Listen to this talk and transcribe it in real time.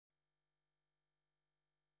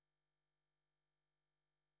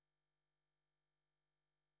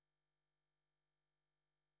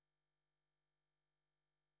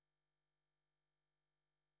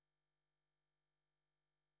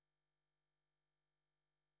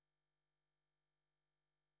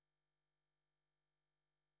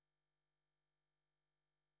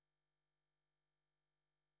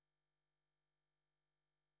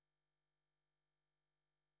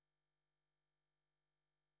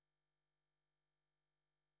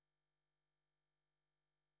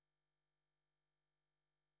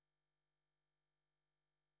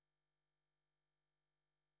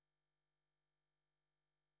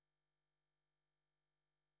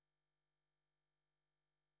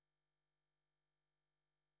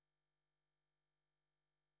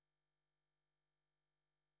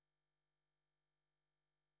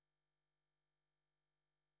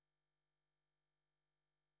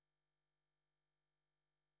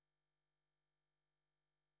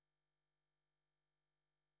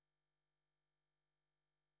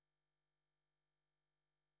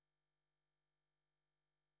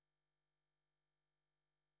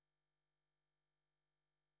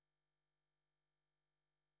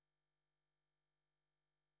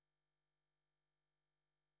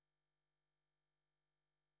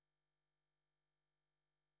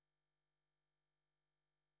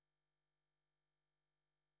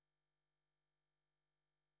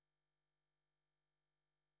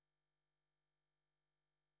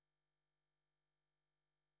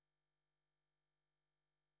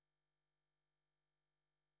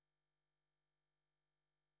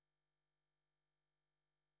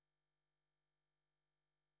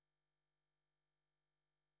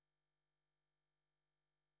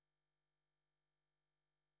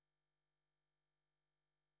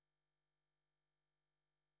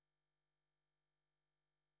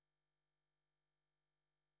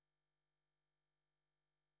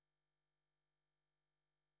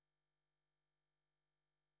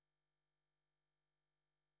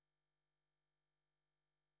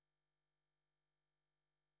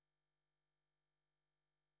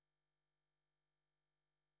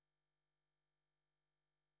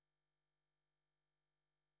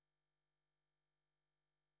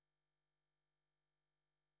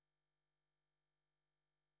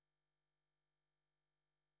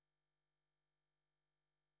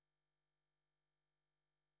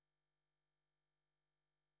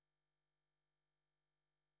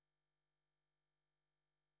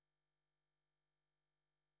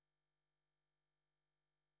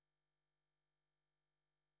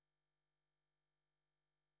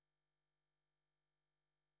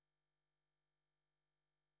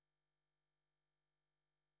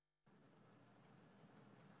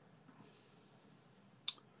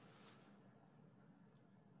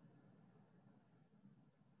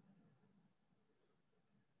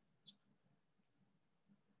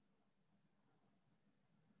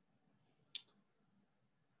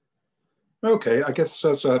Okay, I guess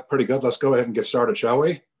that's pretty good. Let's go ahead and get started, shall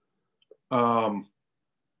we? Um,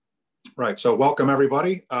 right. So, welcome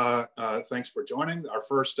everybody. Thanks for joining our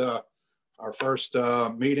first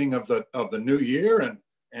meeting of the new year,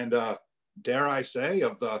 and dare I say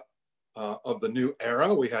of the new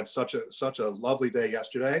era. We had such a lovely day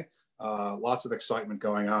yesterday. Lots of excitement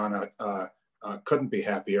going on. Couldn't be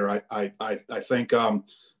happier. I think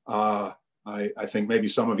I think maybe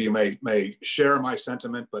some of you may share my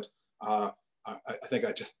sentiment, but I think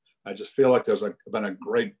I just feel like there's been a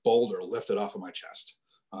great boulder lifted off of my chest.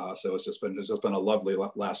 So it's just been a lovely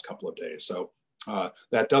last couple of days. So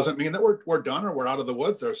that doesn't mean that we're done or we're out of the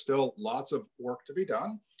woods. There's still lots of work to be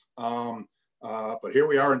done. But here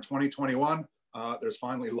we are in 2021. There's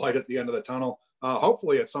finally light at the end of the tunnel.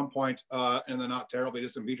 Hopefully at some point in the not terribly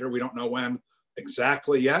distant future. We don't know when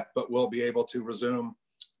exactly yet, but we'll be able to resume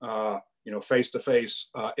face-to-face,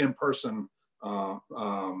 in-person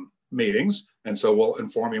meetings. And so we'll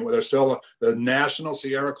inform you. There's still the National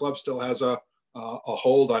Sierra Club still has a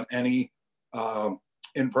hold on any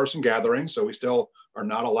in-person gatherings. So we still are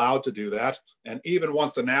not allowed to do that. And even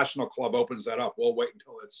once the National Club opens that up, we'll wait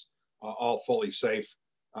until it's all fully safe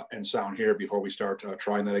and sound here before we start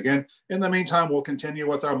trying that again. In the meantime, we'll continue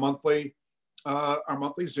with our monthly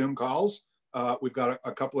Zoom calls. We've got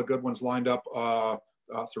a couple of good ones lined up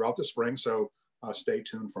throughout the spring. So stay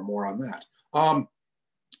tuned for more on that.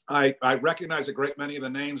 I recognize a great many of the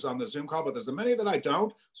names on the Zoom call, but there's a many that I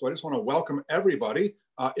don't. So I just want to welcome everybody.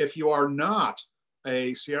 If you are not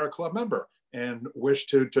a Sierra Club member and wish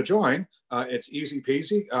to join, it's easy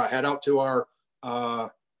peasy. Head out to our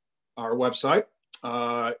website.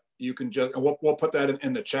 You can just, we'll put that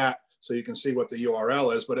in the chat so you can see what the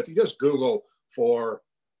URL is. But if you just Google for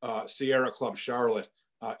Sierra Club Charlotte,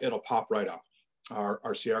 it'll pop right up.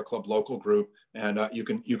 Our Sierra Club local group, and you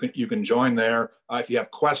can join there. If you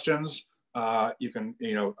have questions, you can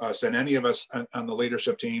send any of us on the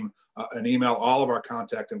leadership team an email. All of our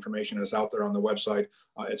contact information is out there on the website.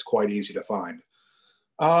 It's quite easy to find.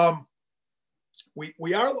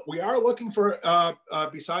 We are looking for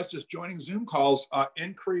besides just joining Zoom calls,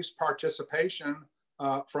 increased participation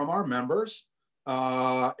from our members.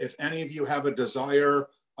 If any of you have a desire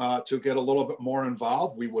to get a little bit more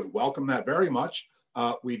involved, we would welcome that very much.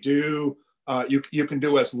 We do. You can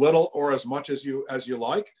do as little or as much as you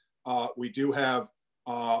like. We do have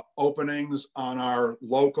openings on our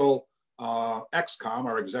local XCOM,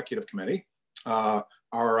 our executive committee. Our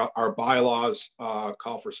bylaws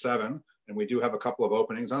call for 7, and we do have a couple of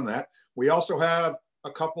openings on that. We also have a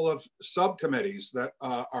couple of subcommittees that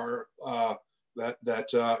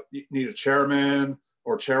need a chairman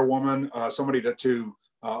or chairwoman, somebody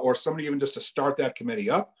or somebody even just to start that committee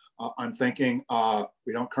up. I'm thinking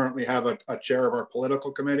we don't currently have a chair of our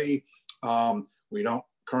political committee. We don't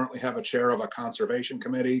currently have a chair of a conservation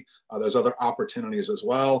committee. There's other opportunities as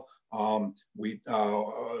well.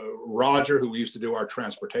 Roger, who used to do our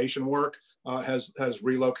transportation work, has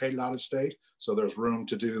relocated out of state. So there's room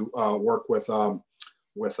to do work with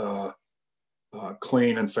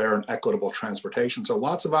clean and fair and equitable transportation. So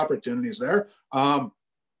lots of opportunities there.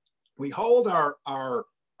 We hold our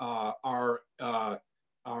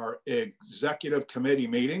executive committee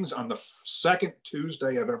meetings on the second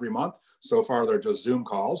Tuesday of every month. So far, they're just Zoom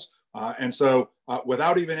calls. And so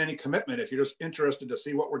without even any commitment, if you're just interested to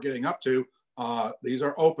see what we're getting up to, these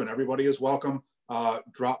are open. Everybody is welcome.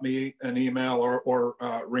 Drop me an email or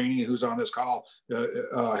Rainey, who's on this call,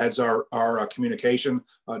 heads our communication.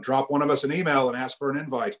 Drop one of us an email and ask for an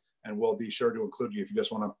invite, and we'll be sure to include you if you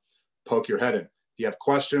just want to poke your head in. If you have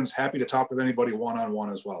questions, happy to talk with anybody one-on-one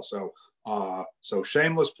as well. So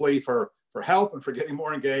shameless plea for help and for getting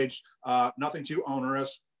more engaged. Nothing too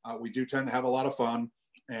onerous. We do tend to have a lot of fun,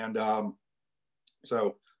 and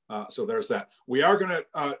so there's that. We are going to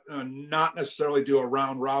not necessarily do a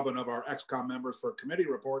round robin of our XCOM members for committee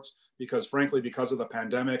reports because, frankly, because of the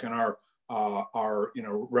pandemic and our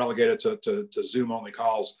relegated to Zoom only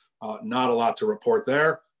calls, not a lot to report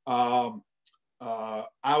there.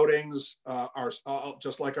 Outings are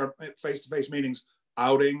just like our face-to-face meetings.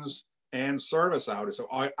 Outings and service outings. So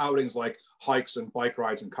outings like hikes and bike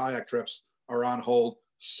rides and kayak trips are on hold.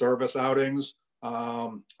 Service outings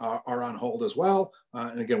are on hold as well.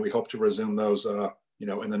 And again, we hope to resume those, in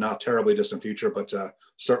the not terribly distant future, but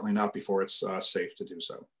certainly not before it's safe to do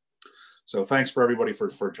so. So thanks for everybody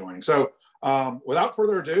for joining. So without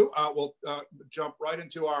further ado, we'll jump right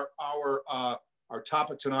into our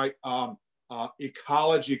topic tonight,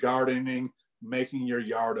 ecology gardening, making your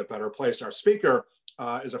yard a better place. Our speaker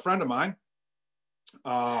is a friend of mine,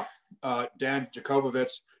 Dan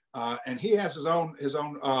Jacobovitz, and he has his own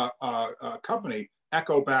company,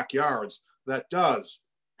 Eco Backyards. that does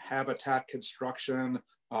habitat construction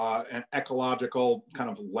and ecological kind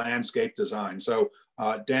of landscape design. So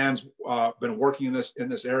Dan's been working in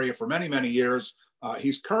this area for many, many years.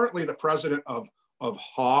 He's currently the president of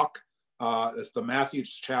HAWK. It's the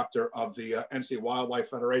Matthews chapter of the NC Wildlife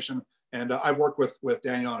Federation. And I've worked with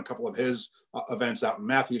Daniel on a couple of his events out in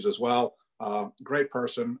Matthews as well. Great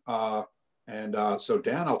person. So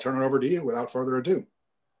Dan, I'll turn it over to you without further ado.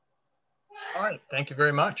 All right, thank you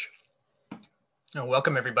very much.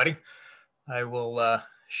 Welcome everybody. I will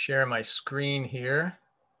share my screen here,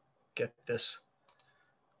 get this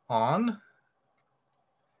on.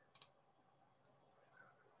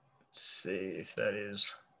 Let's see if that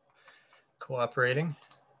is cooperating.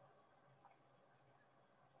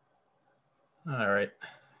 All right,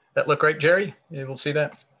 that look right, Jerry? You able to see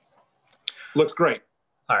that? Looks great.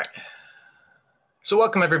 All right. So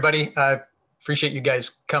welcome everybody. I appreciate you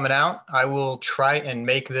guys coming out. I will try and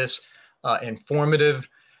make this informative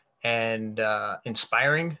and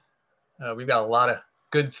inspiring. We've got a lot of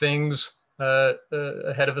good things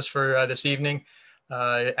ahead of us for this evening.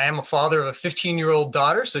 I am a father of a 15-year-old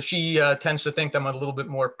daughter, so she tends to think I'm a little bit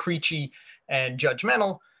more preachy and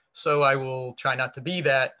judgmental. So I will try not to be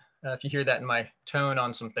that. If you hear that in my tone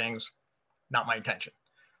on some things, not my intention.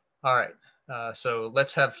 All right, so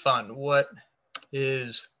let's have fun. What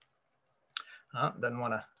is, doesn't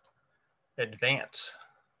want to advance.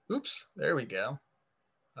 Oops, there we go.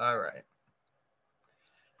 All right.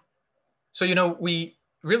 So, we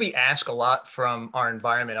really ask a lot from our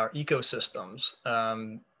environment, our ecosystems.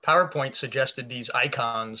 PowerPoint suggested these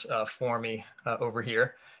icons for me over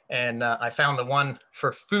here. And I found the one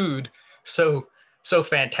for food so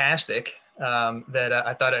fantastic that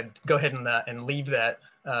I thought I'd go ahead and leave that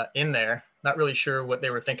in there. Not really sure what they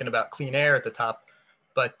were thinking about clean air at the top,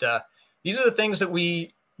 but these are the things that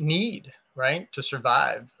we need, right, to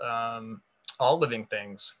survive. All living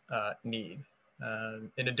things need.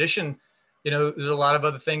 In addition, there's a lot of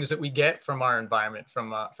other things that we get from our environment,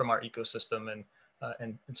 from our ecosystem,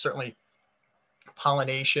 and certainly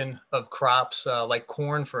pollination of crops like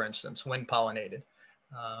corn, for instance, wind pollinated.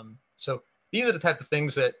 So these are the type of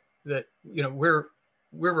things that we're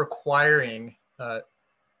requiring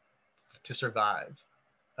to survive.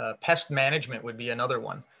 Pest management would be another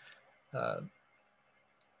one.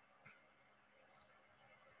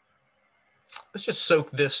 Let's just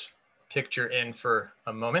soak this picture in for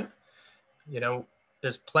a moment.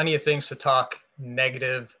 There's plenty of things to talk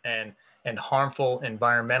negative and harmful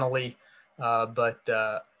environmentally, but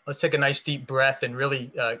let's take a nice deep breath and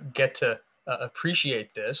really get to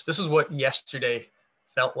appreciate this. This is what yesterday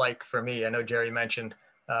felt like for me. I know Jerry mentioned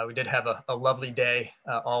we did have a lovely day,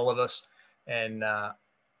 all of us, and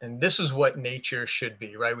this is what nature should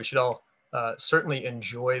be, right? We should all certainly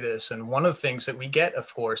enjoy this. And one of the things that we get,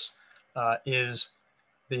 of course, is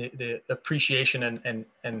the appreciation and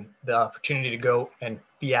the opportunity to go and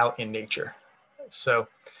be out in nature. So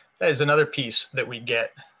that is another piece that we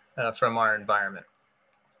get from our environment.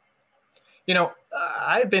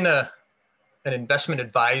 I've been an investment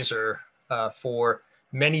advisor for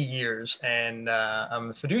many years, and I'm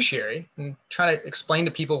a fiduciary, and trying to explain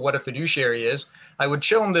to people what a fiduciary is. I would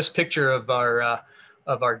show them this picture of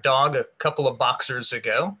our dog a couple of boxers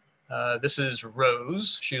ago. This is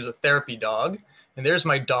Rose. She was a therapy dog. And there's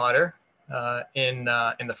my daughter in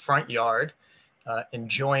the front yard,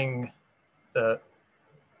 enjoying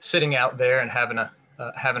sitting out there and having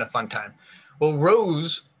a fun time. Well,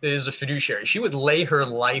 Rose is a fiduciary. She would lay her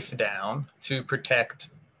life down to protect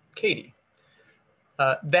Katie.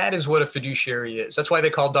 That is what a fiduciary is. That's why they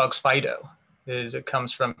call dogs Fido. It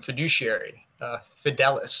comes from fiduciary,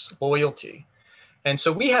 fidelis, loyalty. And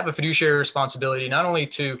so we have a fiduciary responsibility not only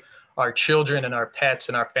to our children and our pets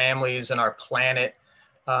and our families and our planet,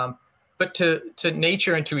 but to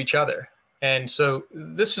nature and to each other. And so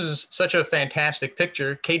this is such a fantastic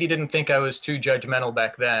picture. Katie didn't think I was too judgmental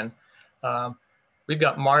back then. We've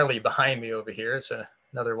got Marley behind me over here. It's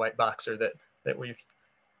another white boxer that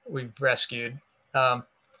we've rescued.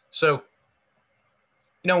 So,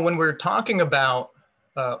 when we're talking about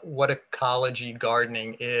what ecology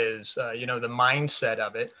gardening is, the mindset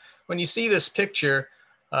of it, when you see this picture,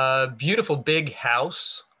 beautiful big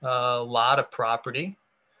house, a lot of property.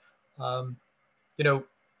 What do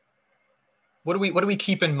we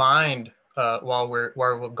keep in mind while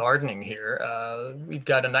we're gardening here? We've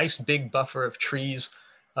got a nice big buffer of trees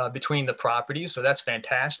between the properties, so that's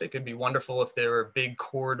fantastic. It'd be wonderful if there were big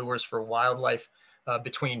corridors for wildlife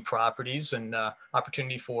between properties, and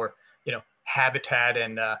opportunity for habitat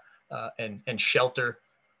and shelter.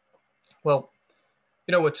 Well,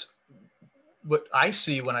 what's what I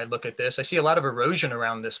see when I look at this, I see a lot of erosion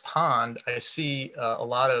around this pond. I see a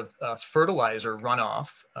lot of fertilizer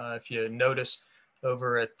runoff. If you notice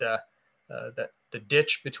over at the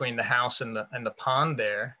ditch between the house and the pond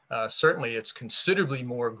there, certainly it's considerably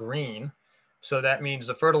more green. So that means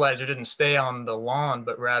the fertilizer didn't stay on the lawn,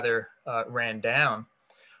 but rather ran down.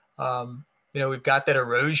 We've got that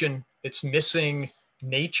erosion. It's missing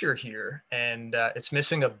nature here, and it's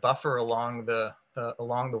missing a buffer along the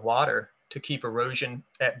water to keep erosion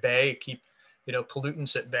at bay, keep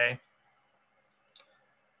pollutants at bay.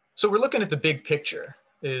 So we're looking at the big picture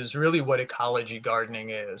is really what ecology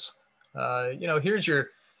gardening is. Is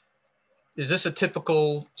this a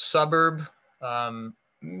typical suburb?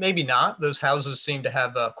 Maybe not. Those houses seem to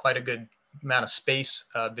have quite a good amount of space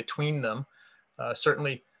between them.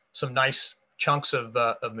 Certainly some nice chunks of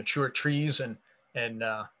mature trees and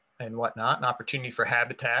whatnot, an opportunity for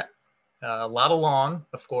habitat. A lot of lawn,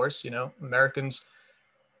 of course. Americans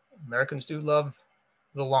do love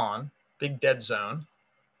the lawn. Big dead zone.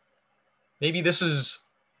 Maybe this is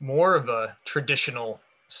more of a traditional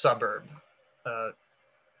suburb.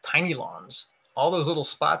 Tiny lawns. All those little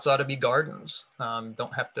spots ought to be gardens.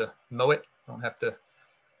 Don't have to mow it. Don't have to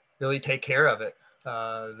really take care of it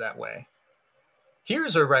that way.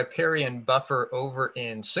 Here's a riparian buffer over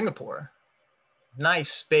in Singapore.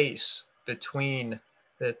 Nice space between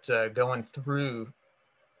it going through,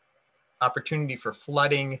 opportunity for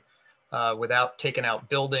flooding without taking out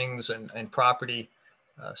buildings and property.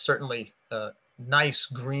 Certainly nice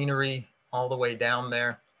greenery all the way down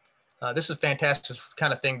there. This is fantastic. It's the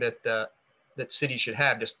kind of thing that cities should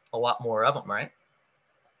have, just a lot more of them, right?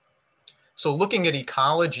 So looking at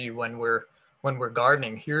ecology when we're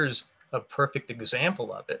gardening, here's a perfect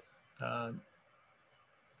example of it.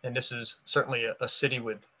 And this is certainly a city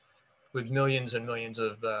with millions and millions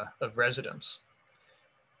of residents.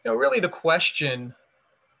 Really the question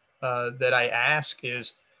that I ask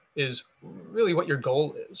is really what your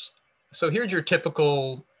goal is. So here's your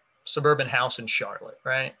typical suburban house in Charlotte,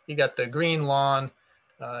 right? You got the green lawn,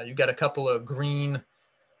 you got a couple of green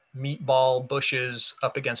meatball bushes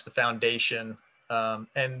up against the foundation.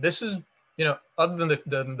 And this is, other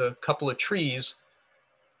than the couple of trees,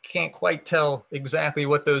 can't quite tell exactly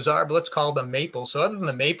what those are, but let's call them maples. So other than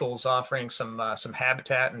the maples offering some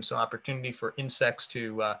habitat and some opportunity for insects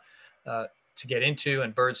to get into,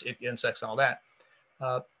 and birds, insects, and all that,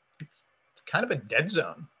 it's kind of a dead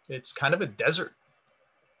zone. It's kind of a desert.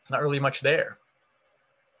 Not really much there.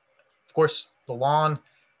 Of course, the lawn,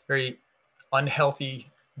 very unhealthy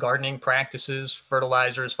gardening practices,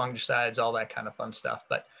 fertilizers, fungicides, all that kind of fun stuff.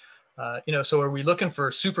 But, so are we looking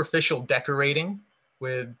for superficial decorating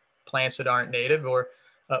with plants that aren't native? Or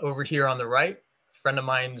over here on the right, a friend of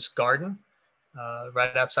mine's garden,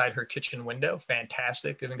 right outside her kitchen window,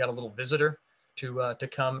 fantastic. Even got a little visitor to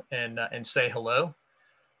come and say hello.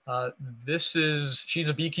 She's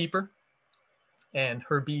a beekeeper, and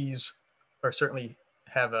her bees are certainly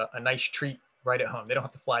have a nice treat right at home. They don't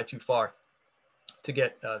have to fly too far to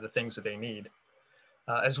get the things that they need,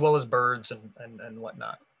 as well as birds and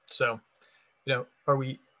whatnot. So, are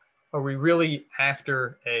we really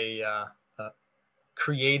after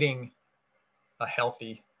creating a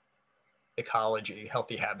healthy ecology,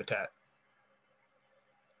 healthy habitat?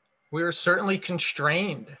 We're certainly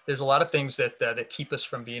constrained. There's a lot of things that keep us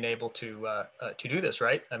from being able to do this,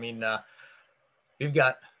 right? I mean, we've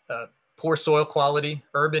got poor soil quality,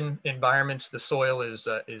 urban environments. The soil is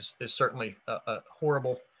certainly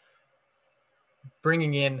horrible.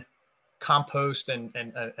 Bringing in compost and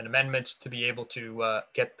amendments to be able to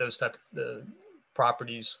get those types of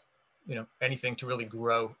properties, anything to really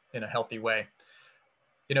grow in a healthy way.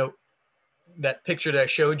 That picture that I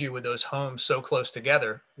showed you with those homes so close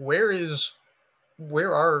together, where's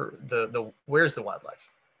the wildlife?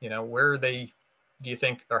 Where are they? Do you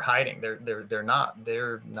think are hiding? They're not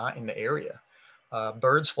in the area.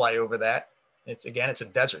 Birds fly over that. It's a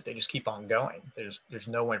desert. They just keep on going. There's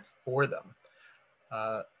no one for them.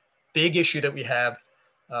 Big issue that we have,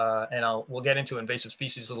 and we'll get into invasive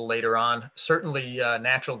species a little later on. Certainly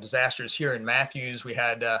natural disasters here in Matthews. We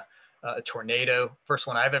had a tornado, first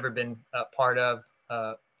one I've ever been a part of,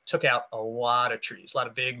 took out a lot of trees, a lot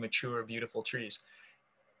of big, mature, beautiful trees.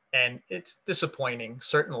 And it's disappointing,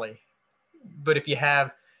 certainly. But if you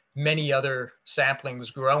have many other saplings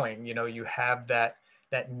growing, you have that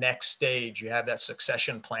next stage, you have that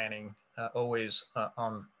succession planning always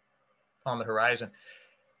on the horizon.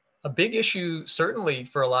 A big issue, certainly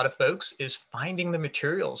for a lot of folks, is finding the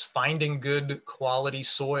materials, finding good quality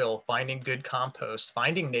soil, finding good compost,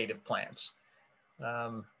 finding native plants.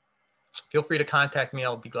 feel free to contact me.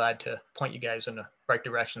 I'll be glad to point you guys in the right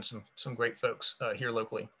direction. Some great folks here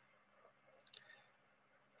locally.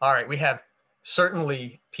 All right, we have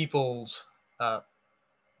certainly people's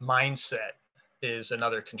mindset is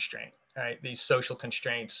another constraint, right? These social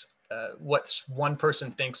constraints, what one person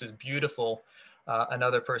thinks is beautiful,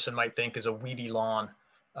 another person might think is a weedy lawn.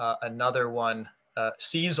 Another one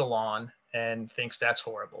sees a lawn and thinks that's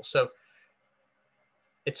horrible. So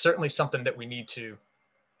it's certainly something that we need to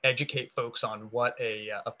educate folks on what a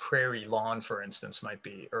prairie lawn, for instance, might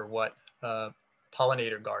be, or what a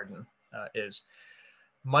pollinator garden is.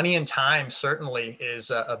 Money and time certainly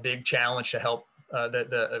is a big challenge to help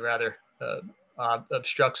that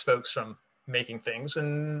obstructs folks from making things.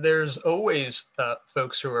 And there's always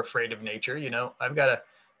folks who are afraid of nature. You know, I've got a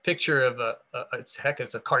picture of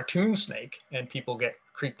it's a cartoon snake, and people get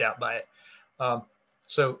creeped out by it.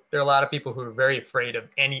 So there are a lot of people who are very afraid of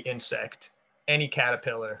any insect, any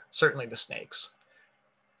caterpillar, certainly the snakes.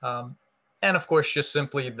 And of course, just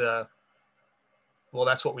simply well,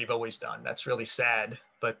 that's what we've always done. That's really sad,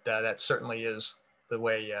 but that certainly is the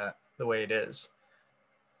way it is.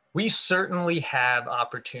 We certainly have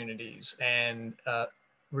opportunities, and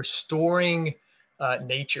restoring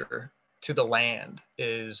nature to the land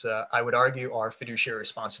is, I would argue, our fiduciary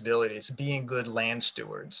responsibility. Is being good land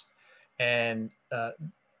stewards, and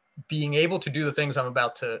being able to do the things I'm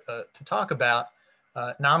about to talk about.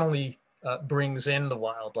 Not only brings in the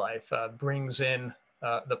wildlife, brings in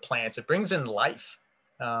the plants, it brings in life.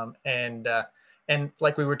 And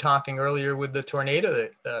like we were talking earlier with the tornado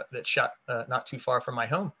that shot not too far from my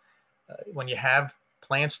home, when you have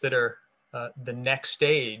plants that are the next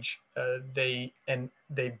stage, they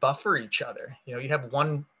buffer each other. You know, you have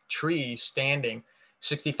one tree standing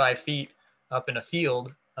 65 feet up in a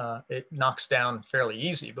field, it knocks down fairly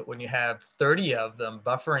easy. But when you have 30 of them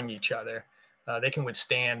buffering each other, they can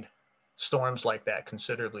withstand storms like that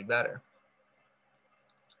considerably better.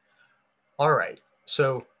 All right,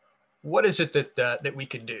 so what is it that we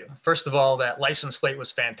could do? First of all, that license plate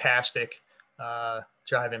was fantastic.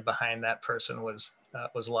 Driving behind that person was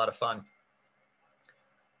a lot of fun.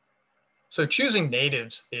 So choosing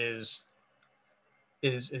natives is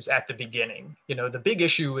at the beginning. You know, the big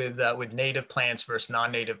issue with native plants versus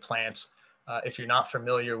non-native plants, if you're not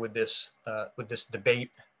familiar with this debate,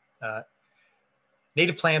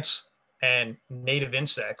 native plants and native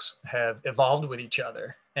insects have evolved with each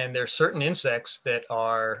other, and there are certain insects that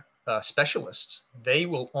are specialists. They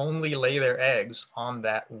will only lay their eggs on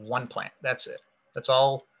that one plant. That's it. That's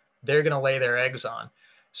all they're going to lay their eggs on.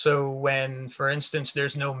 So when, for instance,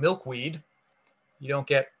 there's no milkweed, you don't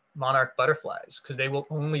get monarch butterflies because they will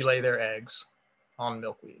only lay their eggs on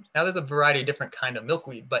milkweed. Now, there's a variety of different kind of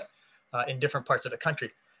milkweed, but in different parts of the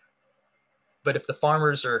country. But if the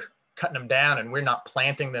farmers are cutting them down and we're not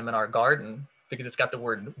planting them in our garden because it's got the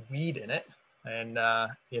word weed in it, and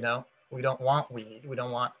you know, we don't want weed. We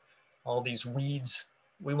don't want all these weeds.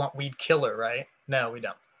 We want weed killer, right? No, we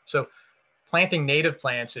don't. So planting native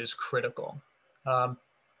plants is critical. I've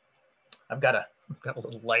got a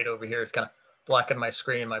little light over here. It's kind of blocking my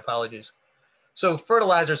screen. My apologies. So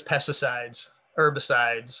fertilizers, pesticides,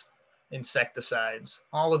 herbicides, insecticides,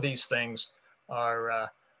 all of these things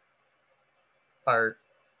are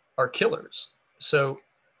killers. So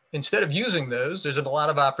instead of using those, there's a lot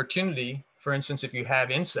of opportunity. For instance, if you have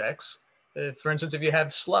insects, for instance, if you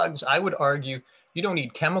have slugs, I would argue you don't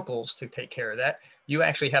need chemicals to take care of that. You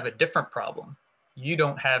actually have a different problem. You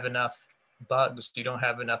don't have enough bugs. You don't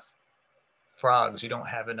have enough frogs. You don't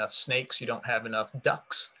have enough snakes. You don't have enough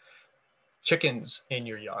ducks, chickens in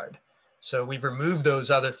your yard. So we've removed those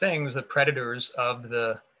other things, the predators of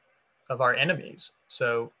our enemies.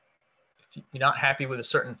 So if you're not happy with a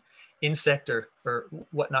certain insect or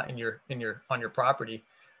whatnot on your property,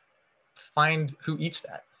 find who eats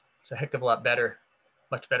that. It's a heck of a lot better,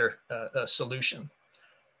 much better solution.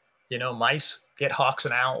 You know, mice, get hawks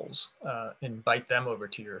and owls, invite them over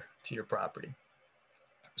to your property.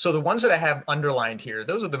 So the ones that I have underlined here,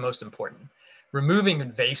 those are the most important. Removing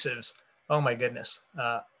invasives. Oh my goodness.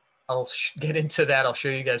 I'll get into that. I'll show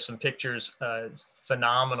you guys some pictures.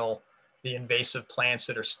 Phenomenal. The invasive plants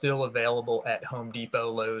that are still available at Home Depot,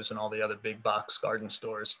 Lowe's, and all the other big box garden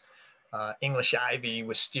stores. English ivy,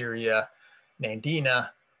 wisteria,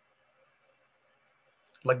 nandina,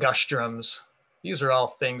 ligustrums. These are all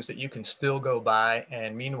things that you can still go buy,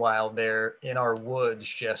 and meanwhile they're in our woods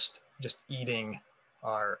just eating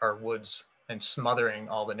our woods and smothering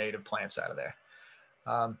all the native plants out of there.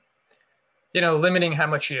 You know, limiting how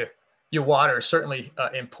much you water is certainly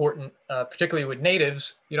important, particularly with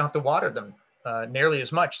natives. You don't have to water them nearly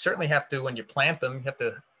as much. You certainly have to, when you plant them, you have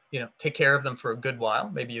to, you know, take care of them for a good while.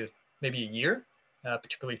 Maybe you maybe a year,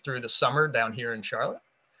 particularly through the summer down here in Charlotte.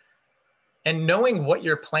 And knowing what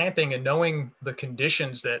you're planting and knowing the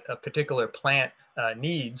conditions that a particular plant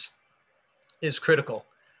needs is critical.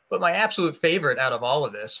 But my absolute favorite out of all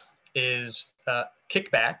of this is kick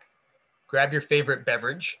back, grab your favorite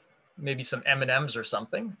beverage, maybe some M&Ms or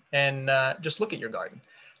something, and just look at your garden.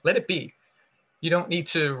 Let it be. You don't need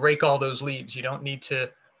to rake all those leaves. You don't need to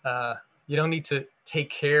take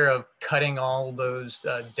care of cutting all those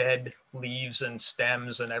dead leaves and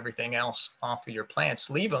stems and everything else off of your plants.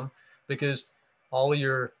 Leave them, because all of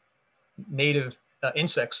your native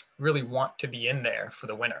insects really want to be in there for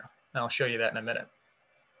the winter. And I'll show you that in a minute.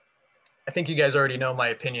 I think you guys already know my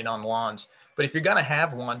opinion on lawns, but if you're gonna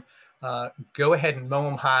have one, go ahead and mow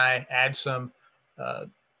them high, add some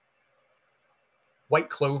white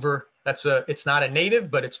clover. It's not a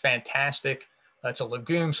native, but it's fantastic. It's a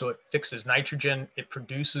legume, so it fixes nitrogen. It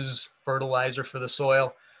produces fertilizer for the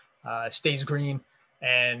soil, stays green.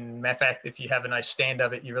 And matter of fact, if you have a nice stand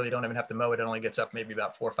of it, you really don't even have to mow it. It only gets up maybe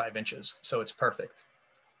about 4 or 5 inches. So it's perfect.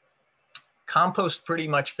 Compost pretty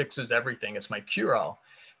much fixes everything. It's my cure-all.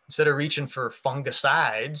 Instead of reaching for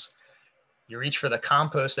fungicides, you reach for the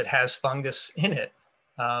compost that has fungus in it,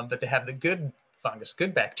 but they have the good fungus,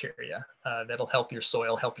 good bacteria that'll help your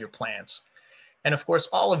soil, help your plants. And of course,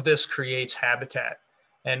 all of this creates habitat,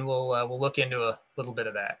 and we'll look into a little bit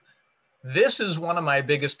of that. This is one of my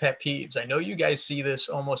biggest pet peeves. I know you guys see this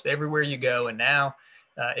almost everywhere you go, and now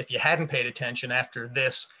if you hadn't paid attention after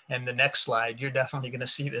this and the next slide, you're definitely going to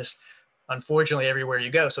see this, unfortunately, everywhere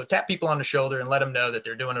you go. So tap people on the shoulder and let them know that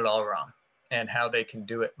they're doing it all wrong and how they can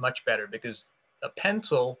do it much better, because a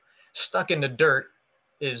pencil stuck in the dirt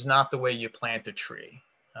is not the way you plant a tree.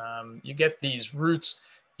 You get these roots,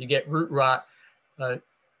 you get root rot.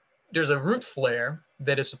 There's a root flare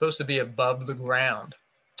that is supposed to be above the ground.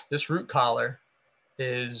 This root collar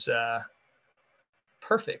is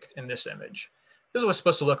perfect in this image. This is what it's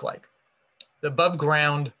supposed to look like. The above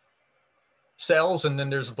ground cells, and then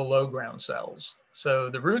there's below ground cells. So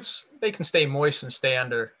the roots, they can stay moist and stay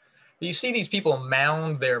under. You see these people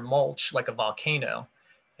mound their mulch like a volcano,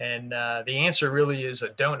 and the answer really is a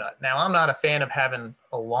donut. Now, I'm not a fan of having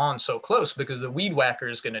a lawn so close, because the weed whacker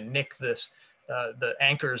is going to nick this, the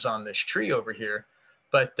anchors on this tree over here.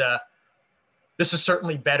 But this is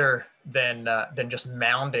certainly better than just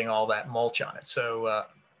mounding all that mulch on it. So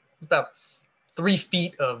about 3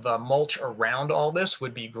 feet of mulch around all this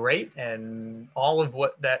would be great. And all of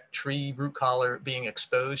what that tree root collar being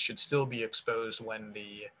exposed should still be exposed when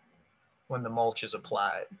the mulch is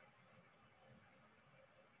applied.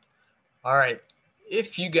 All right,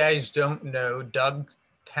 if you guys don't know Doug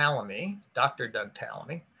Tallamy, Dr. Doug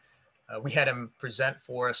Tallamy, we had him present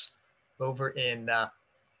for us over in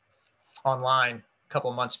online a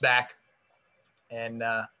couple months back, and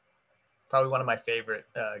probably one of my favorite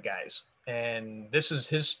guys. And this is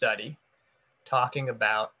his study talking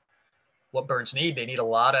about what birds need. They need a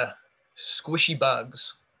lot of squishy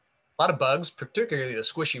bugs, particularly the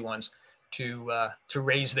squishy ones, to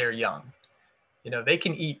raise their young. You know, they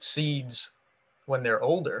can eat seeds when they're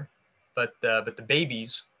older, but the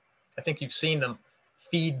babies, I think you've seen them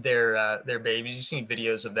feed their babies. You've seen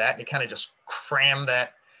videos of that. They kind of just cram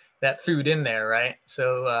that food in there, right?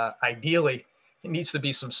 So ideally, it needs to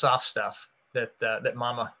be some soft stuff that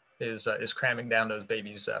mama is cramming down those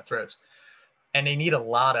babies' throats, and they need a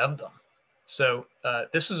lot of them. So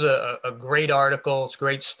this is a great article. It's a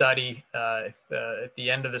great study. At the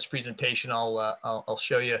end of this presentation, I'll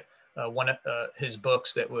show you one of his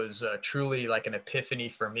books that was truly like an epiphany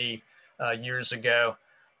for me years ago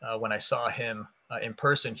when I saw him in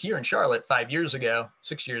person here in Charlotte 6 years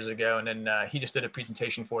ago. And then he just did a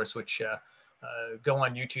presentation for us, which go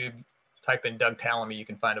on YouTube, type in Doug Tallamy, you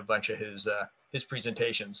can find a bunch of his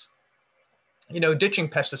presentations. You know, ditching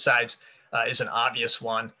pesticides is an obvious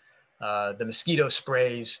one. The mosquito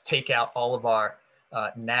sprays take out all of our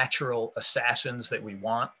natural assassins that we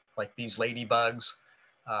want, like these ladybugs.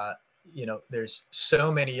 You know, there's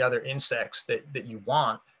so many other insects that you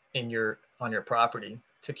want on your property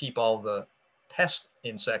to keep all the pest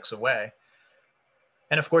insects away.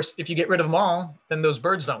 And of course, if you get rid of them all, then those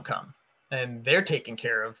birds don't come, and they're taking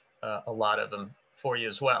care of a lot of them for you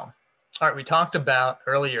as well. All right, we talked about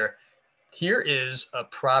earlier, here is a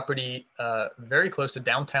property very close to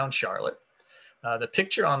downtown Charlotte. The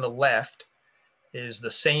picture on the left is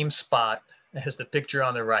the same spot as the picture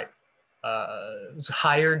on the right. Was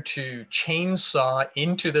hired to chainsaw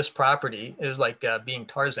into this property. It was like being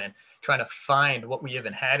Tarzan, trying to find what we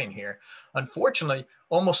even had in here. Unfortunately,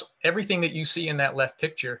 almost everything that you see in that left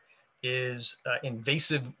picture is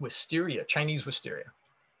invasive wisteria, Chinese wisteria.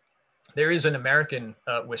 There is an American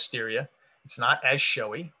wisteria. It's not as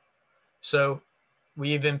showy. So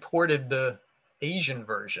we've imported the Asian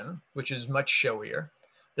version, which is much showier.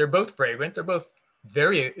 They're both fragrant. They're both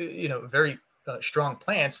very, very strong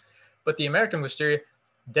plants. But the American wisteria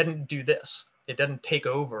didn't do this. It doesn't take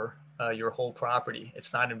over your whole property.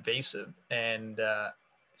 It's not invasive and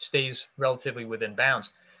stays relatively within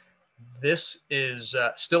bounds. This is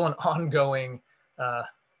still an ongoing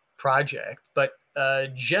project, but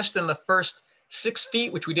just in the first 6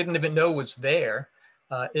 feet, which we didn't even know was there,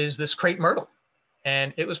 is this crepe myrtle.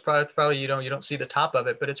 And it was probably you don't see the top of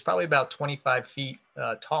it, but it's probably about 25 feet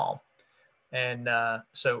tall. And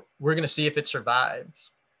so we're going to see if it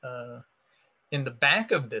survives. In the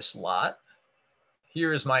back of this lot,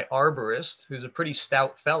 here is my arborist, who's a pretty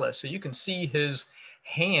stout fella. So you can see his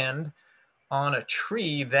hand on a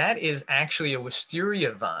tree. That is actually a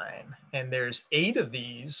wisteria vine. And there's 8 of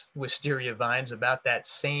these wisteria vines about that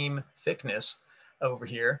same thickness over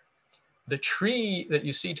here. The tree that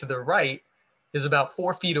you see to the right is about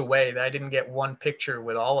 4 feet away. I didn't get one picture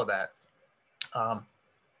with all of that.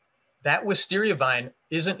 That wisteria vine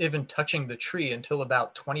isn't even touching the tree until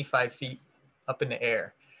about 25 feet up in the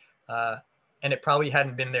air. And it probably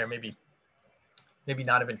hadn't been there maybe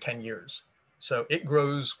not even 10 years. So it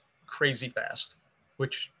grows crazy fast,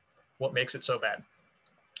 which what makes it so bad.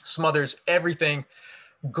 Smothers everything,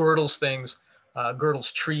 girdles things,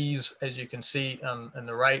 girdles trees, as you can see on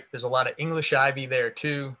the right. There's a lot of English ivy there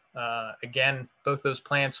too. Again, both those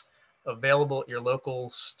plants available at your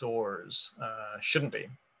local stores. Shouldn't be.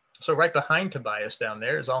 So right behind Tobias down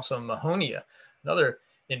there is also Mahonia, another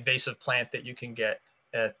invasive plant that you can get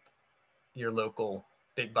at your local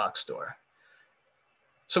big box store.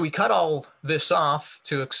 So we cut all this off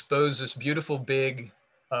to expose this beautiful big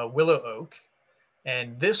willow oak.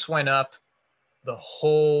 And this went up the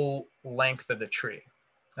whole length of the tree.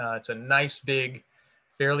 It's a nice big,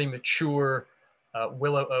 fairly mature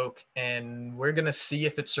willow oak, and we're gonna see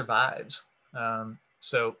if it survives.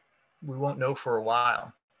 So we won't know for a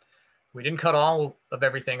while. We didn't cut all of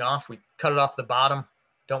everything off. We cut it off the bottom.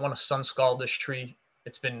 Don't want to sun scald this tree.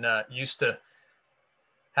 It's been used to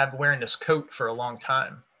wearing this coat for a long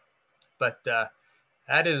time. But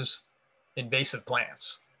that is invasive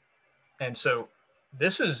plants. And so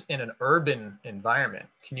this is in an urban environment.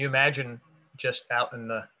 Can you imagine just out in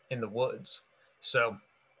the woods? So,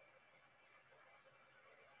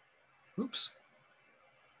 oops.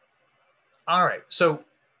 All right. So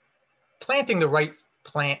planting the right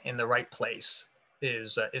plant in the right place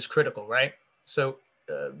is critical, right? So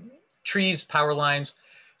trees, power lines.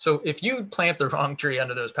 So if you plant the wrong tree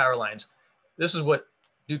under those power lines, this is what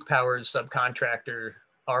Duke Power's subcontractor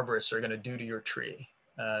arborists are going to do to your tree.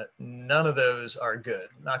 None of those are good.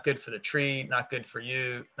 Not good for the tree, not good for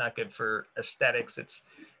you, not good for aesthetics.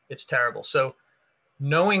 It's terrible. So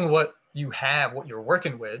knowing what you have, what you're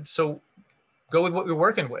working with, so go with what you're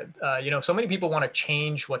working with. So many people want to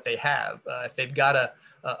change what they have. If they've got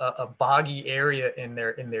a boggy area in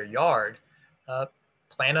their yard,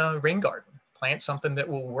 plant a rain garden. Plant something that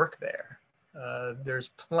will work there. There's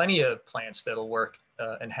plenty of plants that'll work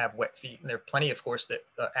and have wet feet. And there are plenty, of course, that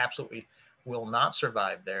absolutely will not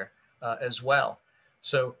survive there as well.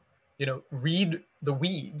 So, read the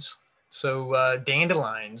weeds. So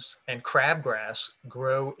dandelions and crabgrass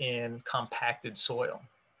grow in compacted soil.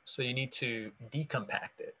 So you need to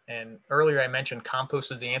decompact it. And earlier I mentioned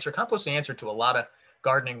compost is the answer. Compost is the answer to a lot of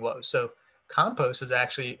gardening woes. So compost is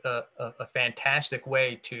actually a fantastic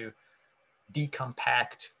way to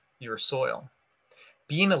decompact your soil.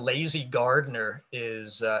 Being a lazy gardener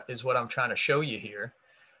is what I'm trying to show you here.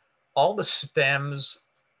 All the stems,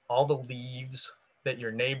 all the leaves that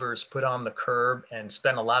your neighbors put on the curb and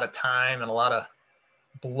spend a lot of time and a lot of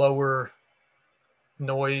blower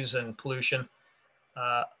noise and pollution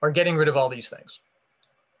are getting rid of all these things.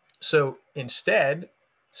 So instead,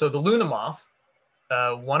 the Luna moth,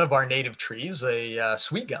 one of our native trees, a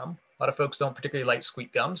sweet gum. A lot of folks don't particularly like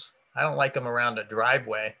sweet gums. I don't like them around a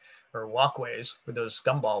driveway or walkways with those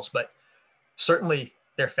gumballs, but certainly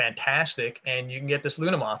they're fantastic. And you can get this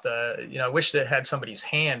Luna moth. I wish that had somebody's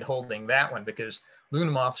hand holding that one, because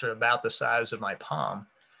Luna moths are about the size of my palm.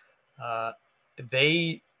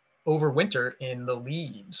 They overwinter in the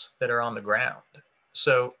leaves that are on the ground.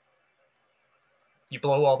 So you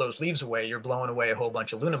blow all those leaves away, you're blowing away a whole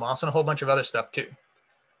bunch of Luna moths and a whole bunch of other stuff too.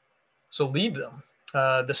 So leave them.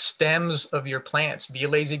 The stems of your plants, be a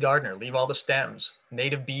lazy gardener, leave all the stems.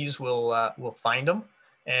 Native bees will find them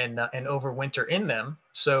and overwinter in them.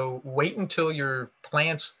 So wait until your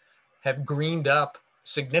plants have greened up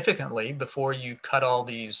significantly before you cut all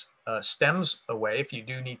these stems away, if you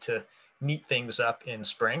do need to neat things up in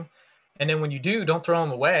spring. And then when you do, don't throw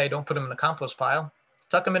them away. Don't put them in the compost pile.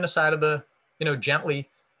 Tuck them in the side of the, gently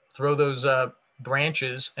throw those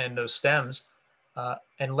branches and those stems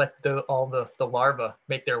and let all the larvae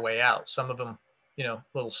make their way out. Some of them, a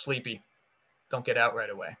little sleepy, don't get out right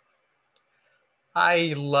away.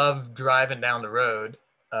 I love driving down the road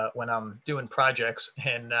when I'm doing projects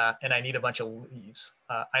and I need a bunch of leaves.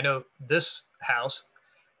 I know this house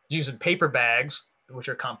using paper bags, which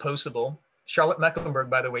are compostable. Charlotte Mecklenburg,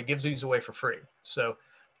 by the way, gives these away for free. So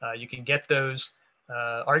you can get those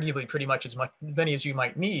arguably pretty much as many as you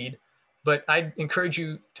might need, but I'd encourage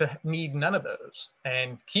you to need none of those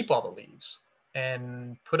and keep all the leaves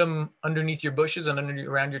and put them underneath your bushes and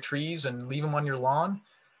around your trees and leave them on your lawn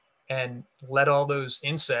and let all those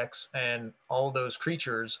insects and all those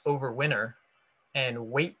creatures overwinter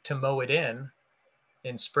and wait to mow it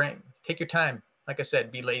in spring. Take your time. Like I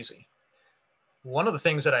said, be lazy. One of the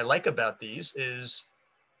things that I like about these is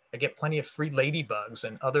I get plenty of free ladybugs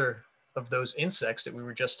and other of those insects that we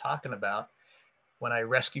were just talking about when I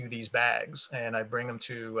rescue these bags and I bring them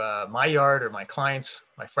to my yard or my clients,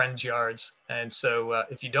 my friends' yards. And so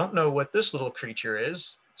if you don't know what this little creature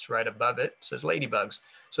is, it's right above it. It says ladybugs.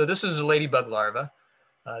 So this is a ladybug larva.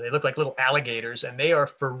 They look like little alligators and they are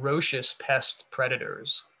ferocious pest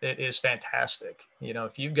predators. It is fantastic.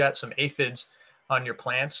 If you've got some aphids on your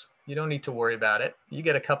plants, you don't need to worry about it. You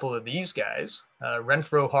get a couple of these guys,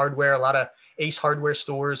 Renfro Hardware, a lot of Ace Hardware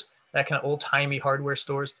stores, that kind of old timey hardware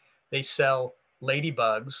stores, they sell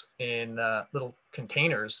ladybugs in little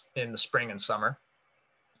containers in the spring and summer.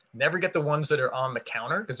 Never get the ones that are on the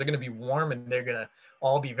counter because they're going to be warm and they're going to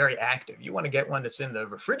all be very active. You want to get one that's in the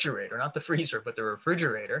refrigerator, not the freezer, but the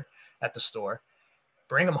refrigerator at the store.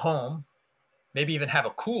 Bring them home, maybe even have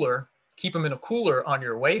a cooler, keep them in a cooler on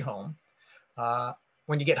your way home.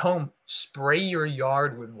 When you get home, spray your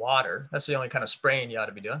yard with water. That's the only kind of spraying you ought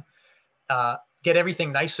to be doing. Get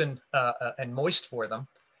everything nice and moist for them.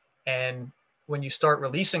 And when you start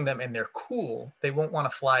releasing them and they're cool, they won't want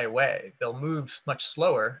to fly away. They'll move much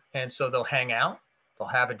slower. And so they'll hang out. They'll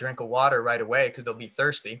have a drink of water right away because they'll be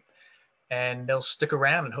thirsty. And they'll stick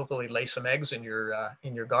around and hopefully lay some eggs in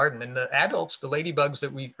your garden. And the adults, the ladybugs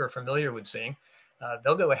that we are familiar with seeing,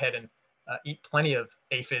 they'll go ahead and eat plenty of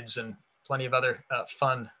aphids and plenty of other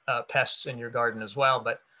fun pests in your garden as well.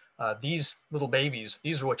 But these little babies,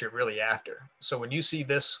 these are what you're really after. So when you see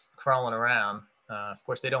this crawling around, of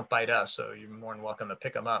course, they don't bite us, so you're more than welcome to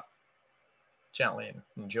pick them up gently and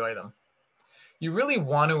enjoy them. You really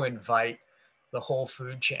want to invite the whole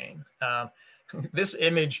food chain. This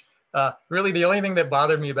image, really the only thing that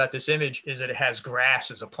bothered me about this image is that it has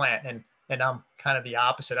grass as a plant, and I'm kind of the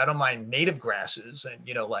opposite. I don't mind native grasses and,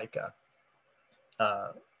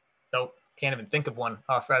 can't even think of one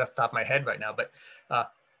right off the top of my head right now, but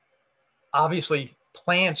obviously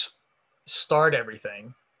plants start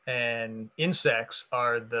everything. And insects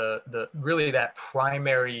are the really that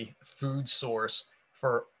primary food source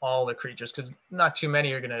for all the creatures because not too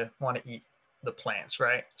many are going to want to eat the plants,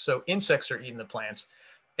 right? So insects are eating the plants.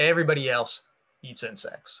 Everybody else eats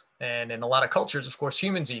insects. And in a lot of cultures, of course,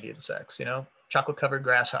 humans eat insects, chocolate covered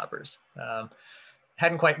grasshoppers.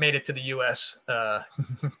 Hadn't quite made it to the US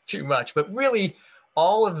too much, but really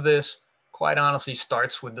all of this quite honestly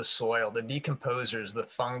starts with the soil. The decomposers, the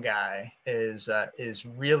fungi is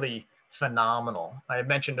really phenomenal. I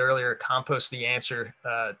mentioned earlier, compost the answer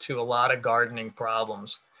to a lot of gardening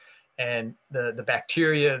problems, and the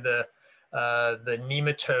bacteria, the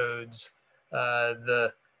nematodes,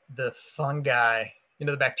 the fungi.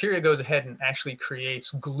 The bacteria goes ahead and actually creates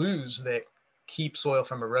glues that keep soil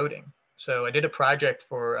from eroding. So I did a project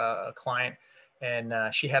for a client, and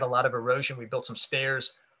she had a lot of erosion. We built some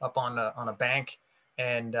stairs up on a bank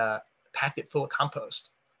and packed it full of compost.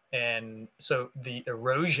 And so the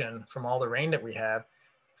erosion from all the rain that we have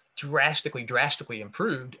drastically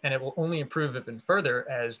improved, and it will only improve even further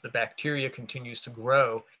as the bacteria continues to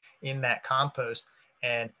grow in that compost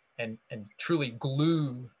and truly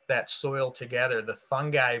glue that soil together. The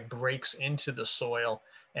fungi breaks into the soil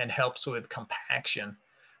and helps with compaction.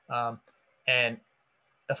 And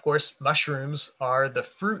of course, mushrooms are the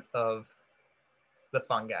fruit of the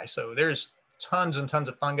fungi. So there's tons and tons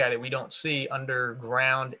of fungi that we don't see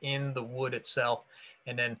underground in the wood itself.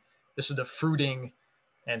 And then this is the fruiting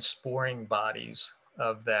and sporing bodies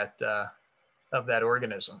of that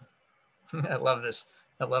organism. I love this.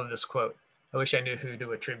 I love this quote. I wish I knew who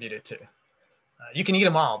to attribute it to. You can eat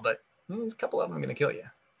them all, but a couple of them are going to kill you.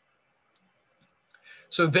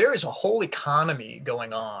 So there is a whole economy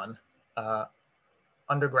going on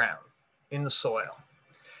underground in the soil.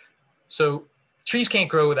 So trees can't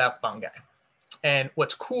grow without fungi. And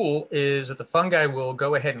what's cool is that the fungi will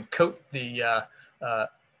go ahead and coat the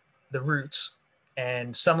roots,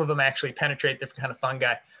 and some of them actually penetrate different kind of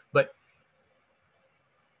fungi. But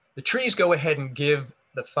the trees go ahead and give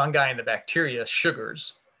the fungi and the bacteria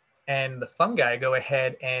sugars, and the fungi go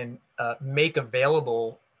ahead and make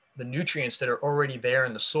available the nutrients that are already there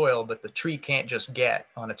in the soil, but the tree can't just get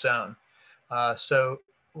on its own. So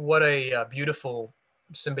what a beautiful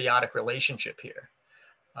symbiotic relationship here.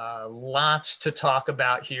 Lots to talk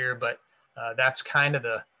about here, but that's kind of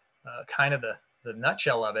the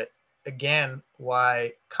nutshell of it. Again,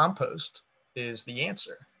 why compost is the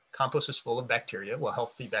answer. Compost is full of bacteria, well,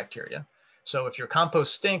 healthy bacteria. So if your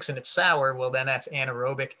compost stinks and it's sour, well, then that's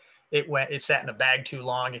anaerobic. It sat in a bag too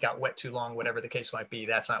long, it got wet too long, whatever the case might be.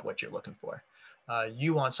 That's not what you're looking for.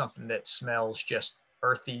 You want something that smells just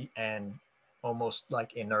earthy and almost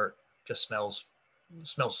like inert. Just smells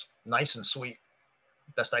nice and sweet.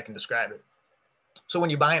 Best I can describe it. So when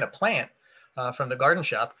you're buying a plant from the garden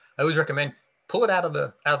shop, I always recommend pull it out of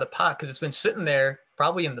the pot, because it's been sitting there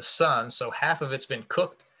probably in the sun. So half of it's been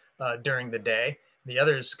cooked during the day. The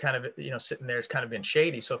other's kind of, sitting there, it's kind of been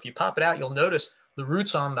shady. So if you pop it out, you'll notice the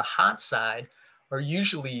roots on the hot side are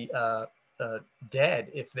usually dead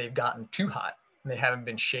if they've gotten too hot and they haven't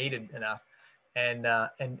been shaded enough. And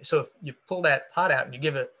so if you pull that pot out and you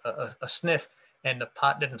give it a sniff and the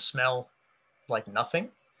pot didn't smell like nothing,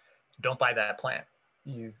 don't buy that plant.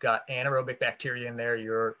 You've got anaerobic bacteria in there.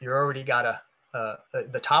 You're already got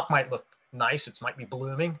the top might look nice. It might be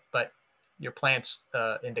blooming, but your plant's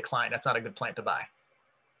in decline. That's not a good plant to buy.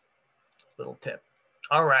 Little tip.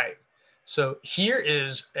 All right. So here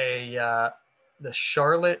is the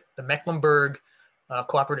Mecklenburg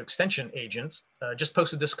Cooperative Extension Agents just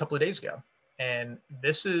posted this a couple of days ago. And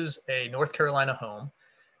this is a North Carolina home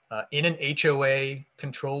in an HOA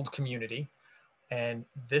controlled community. And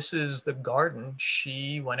this is the garden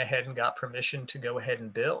she went ahead and got permission to go ahead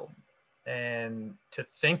and build. And to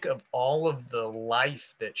think of all of the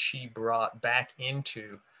life that she brought back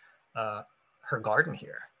into her garden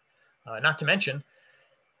here. Not to mention,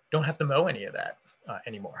 don't have to mow any of that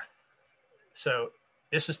anymore. So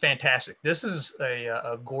this is fantastic. This is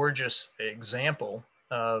a gorgeous example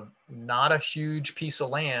of not a huge piece of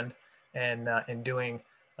land and doing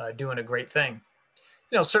a great thing.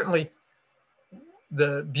 Certainly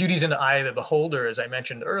the beauty's in the eye of the beholder, as I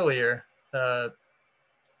mentioned earlier.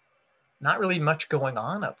 Not really much going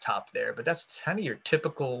on up top there, but that's kind of your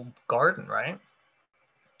typical garden, right?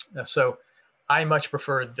 So I much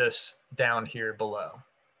preferred this down here below.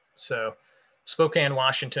 So Spokane,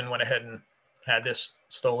 Washington went ahead and had this,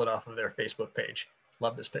 stole it off of their Facebook page.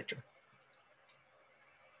 Love this picture.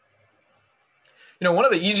 One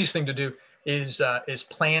of the easiest thing to do is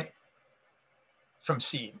plant from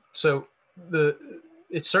seed. So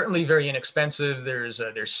it's certainly very inexpensive.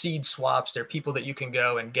 There's seed swaps. There are people that you can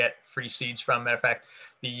go and get free seeds from. Matter of fact,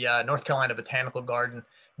 the North Carolina Botanical Garden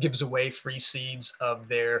gives away free seeds of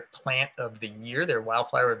their plant of the year, their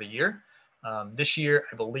wildflower of the year. This year,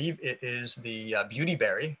 I believe it is the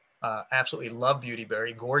beautyberry. Absolutely love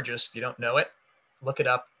beautyberry. Gorgeous. If you don't know it, look it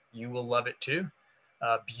up. You will love it too.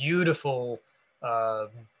 Beautiful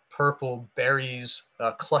purple berries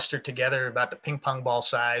clustered together about the ping pong ball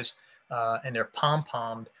size. And they're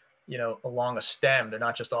pom-pommed, along a stem. They're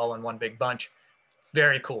not just all in one big bunch.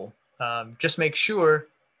 Very cool. Just make sure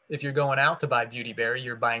if you're going out to buy beautyberry,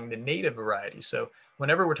 you're buying the native variety. So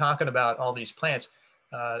whenever we're talking about all these plants,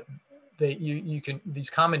 these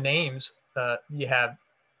common names, you have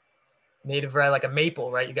native variety like a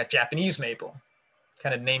maple, right? You got Japanese maple.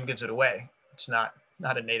 Kind of name gives it away. It's not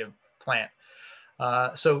a native plant.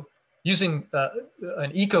 So using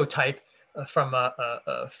an ecotype from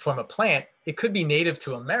a plant, it could be native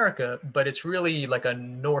to America, but it's really like a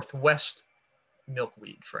Northwest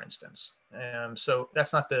milkweed, for instance. So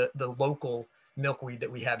that's not the local milkweed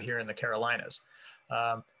that we have here in the Carolinas.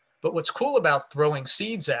 But what's cool about throwing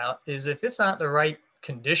seeds out is if it's not the right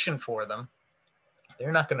condition for them,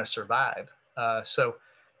 they're not going to survive. So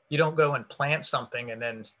you don't go and plant something and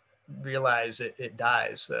then realize it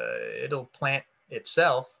dies. It'll plant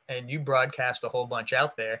itself, and you broadcast a whole bunch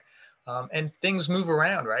out there. And things move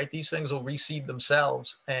around, right? These things will reseed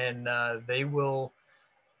themselves, and they will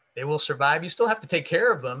survive. You still have to take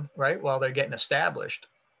care of them, right, while they're getting established.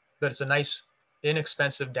 But it's a nice,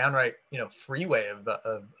 inexpensive, downright, free way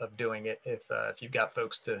of doing it if you've got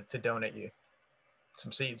folks to donate you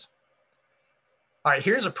some seeds. All right,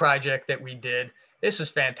 here's a project that we did. This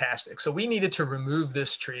is fantastic. So we needed to remove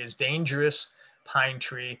this tree. It's dangerous pine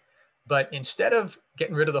tree, but instead of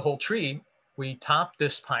getting rid of the whole tree, we topped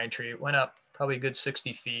this pine tree. It went up probably a good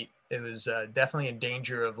 60 feet. It was definitely in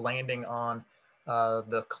danger of landing on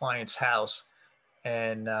the client's house.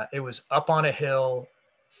 And it was up on a hill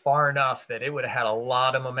far enough that it would have had a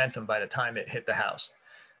lot of momentum by the time it hit the house.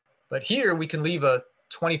 But here we can leave a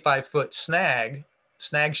 25-foot snag.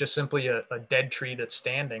 Snag's just simply a dead tree that's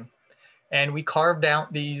standing. And we carved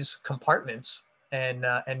out these compartments and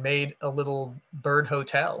made a little bird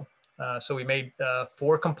hotel. So we made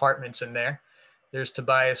 4 compartments in there. There's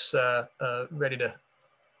Tobias ready to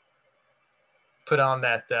put on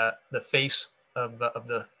that the face of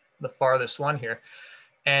the farthest one here,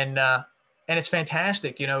 and it's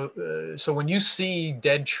fantastic, you know. So when you see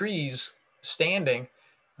dead trees standing,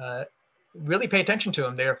 really pay attention to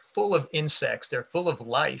them. They're full of insects. They're full of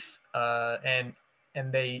life, and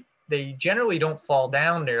they generally don't fall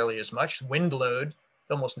down nearly as much. Wind load,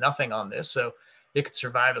 almost nothing on this, so it could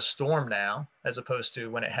survive a storm now, as opposed to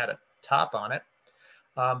when it had a top on it.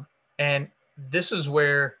 And this is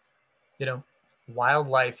where, you know,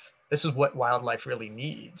 wildlife. This is what wildlife really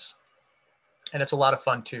needs, and it's a lot of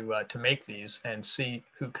fun to make these and see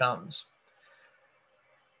who comes.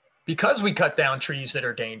 Because we cut down trees that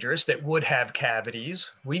are dangerous, that would have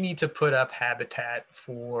cavities, we need to put up habitat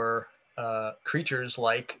for creatures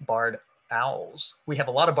like barred owls. We have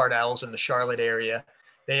a lot of barred owls in the Charlotte area.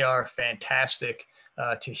 They are fantastic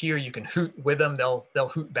to hear. You can hoot with them. They'll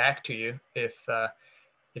hoot back to you if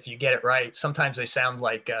you get it right. Sometimes they sound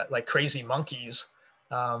like crazy monkeys.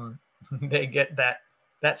 They get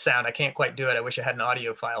that sound. I can't quite do it. I wish I had an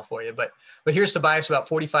audio file for you. But here's Tobias about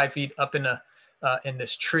 45 feet up in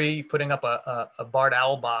this tree, putting up a barred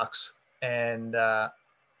owl box, and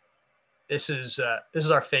this is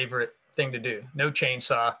our favorite thing to do. No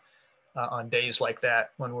chainsaw on days like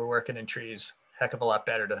that when we're working in trees. Heck of a lot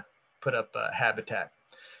better to put up habitat.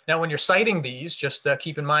 Now, when you're sighting these, just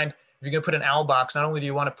keep in mind, if you're going to put an owl box, not only do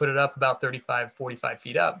you want to put it up about 35, 45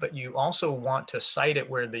 feet up, but you also want to site it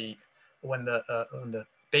where when the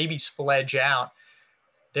babies fledge out,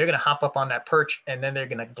 they're going to hop up on that perch and then they're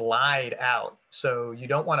going to glide out. So you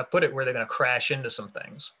don't want to put it where they're going to crash into some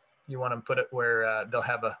things. You want to put it where they'll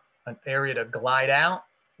have an area to glide out,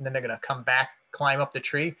 and then they're going to come back, climb up the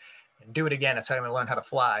tree, and do it again. That's how they're going to learn how to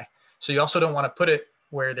fly. So you also don't want to put it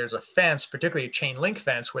where there's a fence, particularly a chain link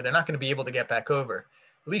fence, where they're not going to be able to get back over.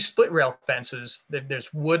 At least split rail fences,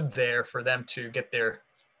 there's wood there for them to get their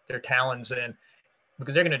talons in,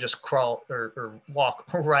 because they're going to just crawl or walk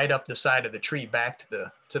right up the side of the tree back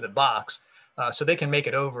to the box. So they can make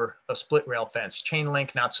it over a split rail fence. Chain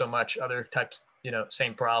link, not so much. Other types,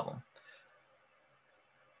 same problem.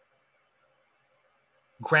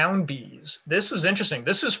 Ground bees. This is interesting.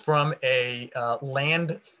 This is from a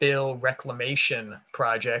landfill reclamation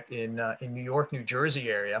project in New York, New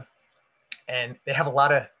Jersey area. And they have a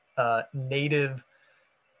lot of native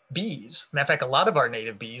bees. Matter of fact, a lot of our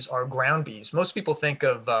native bees are ground bees. Most people think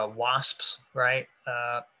of wasps, right?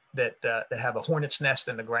 That have a hornet's nest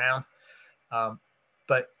in the ground.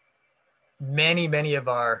 But many of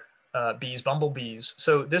our bees, bumblebees.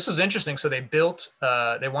 So this is interesting. So they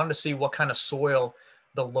wanted to see what kind of soil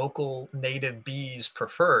the local native bees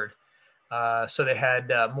preferred. So they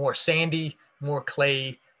had more sandy, more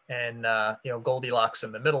clay, and Goldilocks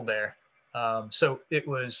in the middle there. So it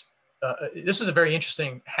was, this is a very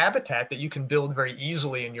interesting habitat that you can build very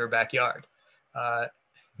easily in your backyard.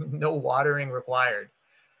 No watering required.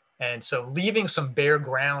 And so leaving some bare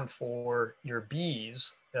ground for your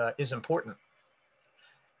bees is important.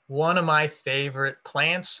 One of my favorite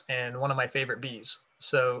plants and one of my favorite bees.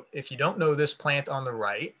 So if you don't know this plant on the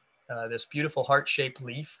right, this beautiful heart-shaped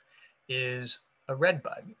leaf is a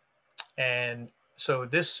redbud. And so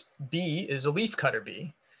this bee is a leaf cutter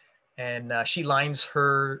bee. And she lines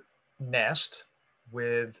her nest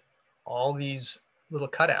with all these little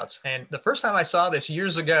cutouts. And the first time I saw this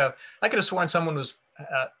years ago, I could have sworn someone was,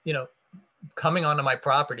 coming onto my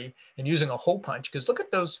property and using a hole punch, because look at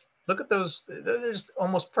those, they're just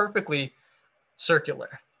almost perfectly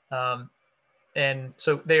circular. And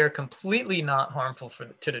so they are completely not harmful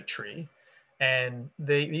to the tree. And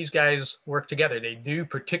these guys work together. They do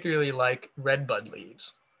particularly like redbud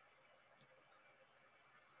leaves.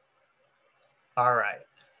 All right,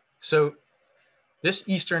 so this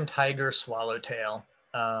eastern tiger swallowtail,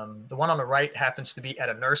 the one on the right happens to be at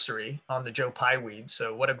a nursery on the Joe Pye weed.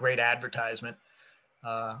 So what a great advertisement.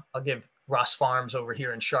 I'll give Ross Farms over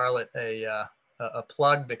here in Charlotte a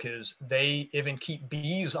plug, because they even keep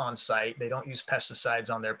bees on site. They don't use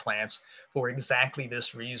pesticides on their plants for exactly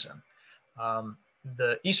this reason.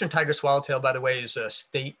 The eastern tiger swallowtail, by the way, is a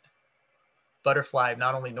state butterfly,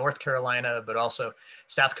 not only North Carolina, but also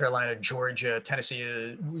South Carolina, Georgia,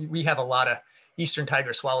 Tennessee. We have a lot of eastern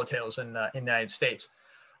tiger swallowtails in the United States.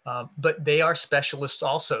 But they are specialists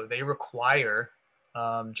also. They require,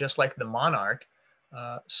 just like the monarch,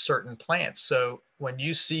 certain plants. So when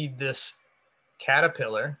you see this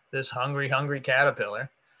caterpillar, this hungry, hungry caterpillar,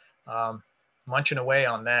 munching away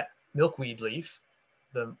on that milkweed leaf,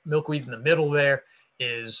 the milkweed in the middle there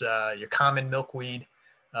is your common milkweed,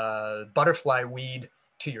 butterfly weed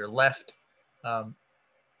to your left,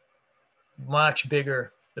 much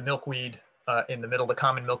bigger, the milkweed in the middle, the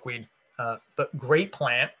common milkweed, but great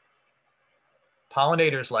plant.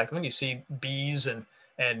 Pollinators like when you see bees and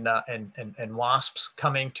wasps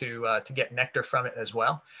coming to get nectar from it as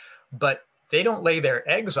well, but they don't lay their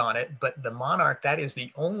eggs on it. But the monarch, that is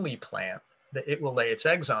the only plant that it will lay its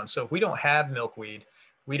eggs on. So if we don't have milkweed,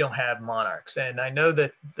 we don't have monarchs. And I know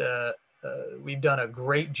that we've done a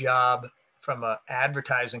great job from an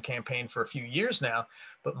advertising campaign for a few years now,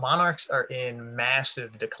 but monarchs are in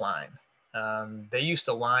massive decline. They used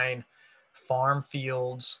to line farm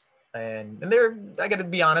fields, and they're, I got to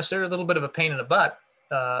be honest, they're a little bit of a pain in the butt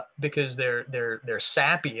because they're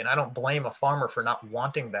sappy, and I don't blame a farmer for not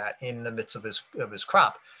wanting that in the midst of his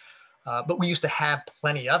crop. But we used to have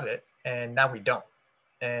plenty of it, and now we don't.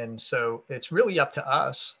 And so it's really up to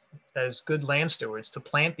us as good land stewards to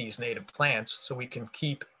plant these native plants so we can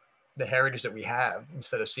keep the heritage that we have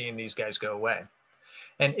instead of seeing these guys go away.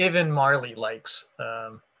 And even Marley likes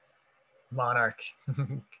monarch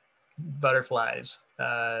butterflies.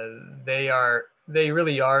 They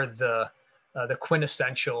really are the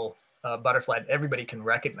quintessential butterfly that everybody can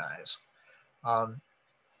recognize.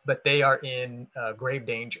 But they are in grave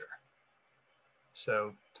danger.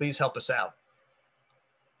 So please help us out.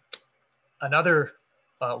 Another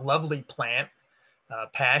lovely plant,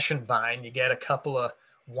 passion vine. You get a couple of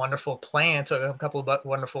wonderful plants, a couple of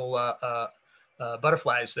wonderful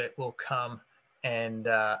butterflies that will come and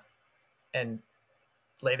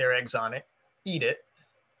lay their eggs on it, eat it,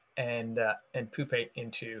 and pupate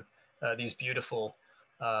into these beautiful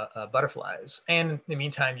butterflies. And in the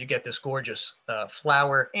meantime, you get this gorgeous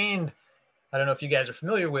flower. And I don't know if you guys are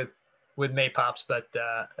familiar with maypops, but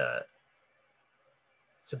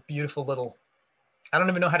it's a beautiful little, I don't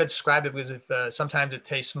even know how to describe it, because if sometimes it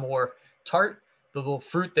tastes more tart, the little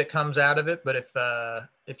fruit that comes out of it. But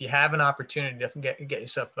if you have an opportunity to get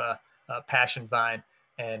yourself a passion vine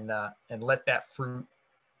and let that fruit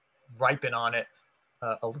ripen on it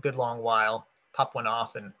a good long while, pop one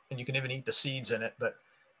off, and you can even eat the seeds in it. But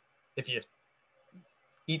if you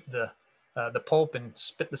eat the pulp and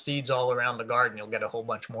spit the seeds all around the garden, you'll get a whole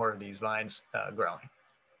bunch more of these vines growing.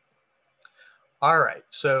 All right,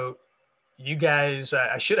 so you guys,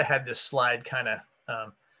 I should have had this slide kind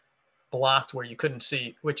of blocked where you couldn't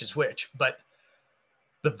see which is which, but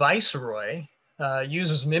the viceroy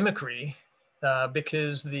uses mimicry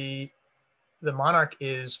because the monarch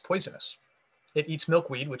is poisonous. It eats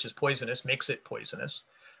milkweed, which is poisonous, makes it poisonous.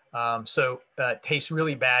 So it tastes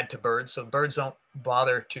really bad to birds, so birds don't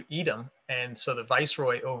bother to eat them. And so the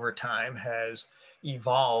viceroy over time has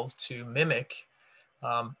evolved to mimic.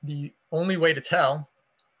 The only way to tell,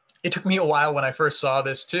 it took me a while when I first saw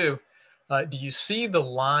this too. Do you see the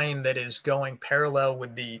line that is going parallel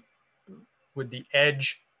with the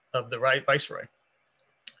edge of the right viceroy?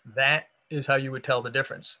 That is how you would tell the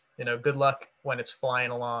difference. You know, good luck when it's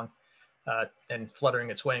flying along and fluttering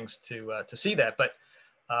its wings to see that. But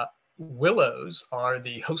willows are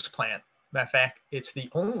the host plant. Matter of fact, it's the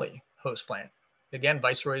only host plant. Again,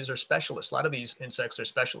 viceroys are specialists. A lot of these insects are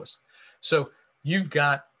specialists. So you've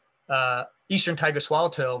got eastern tiger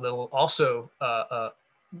swallowtail that will also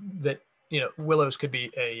willows could be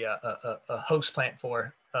a host plant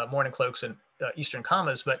for mourning cloaks and eastern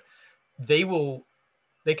commas, but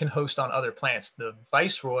they can host on other plants. The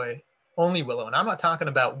viceroy only willow, and I'm not talking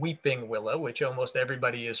about weeping willow, which almost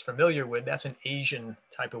everybody is familiar with. That's an Asian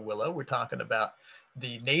type of willow. We're talking about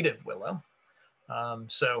the native willow.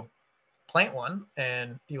 So plant one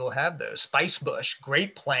and you will have those. Spice bush,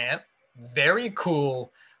 great plant, very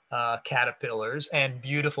cool caterpillars and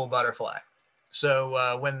beautiful butterfly.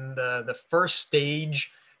 So when the first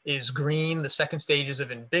stage is green, the second stage is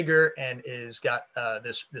even bigger and is got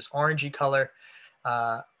this orangey color,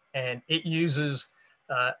 and it uses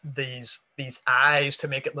these eyes to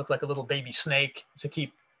make it look like a little baby snake to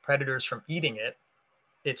keep predators from eating it.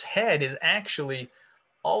 Its head is actually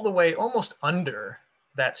all the way almost under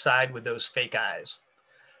that side with those fake eyes.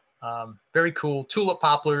 Very cool. Tulip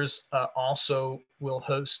poplars also will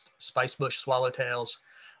host spice bush swallowtails.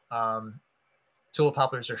 Tulip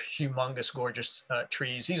poplars are humongous, gorgeous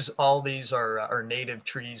trees. All these are native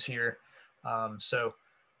trees here. So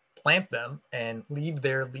plant them and leave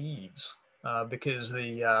their leaves because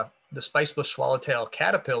the the spicebush swallowtail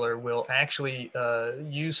caterpillar will actually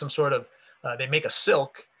use some sort of, they make a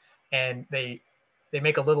silk, and they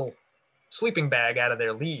make a little sleeping bag out of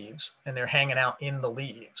their leaves, and they're hanging out in the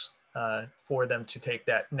leaves for them to take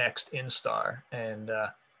that next instar and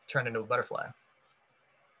turn into a butterfly.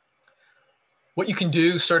 What you can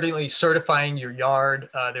do, certainly certifying your yard.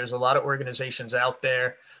 There's a lot of organizations out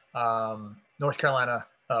there. North Carolina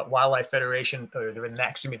Wildlife Federation, or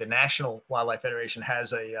the National Wildlife Federation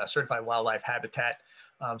has a certified wildlife habitat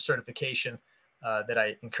certification that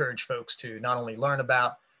I encourage folks to not only learn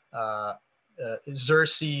about.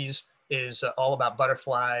 Xerces is all about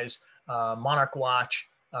butterflies. Monarch Watch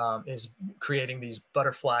is creating these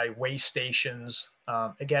butterfly way stations.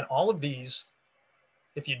 Again, all of these,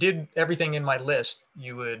 if you did everything in my list,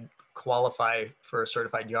 you would qualify for a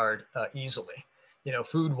certified yard easily. You know,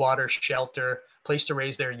 food, water, shelter, place to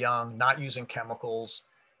raise their young, not using chemicals.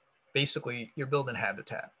 Basically, you're building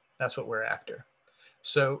habitat. That's what we're after.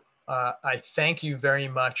 So I thank you very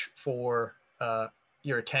much for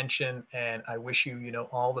your attention, and I wish you,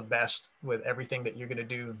 all the best with everything that you're going to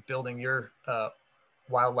do building your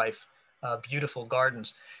wildlife beautiful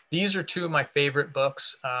gardens. These are two of my favorite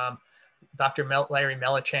books. Dr. Larry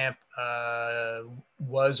Mellichamp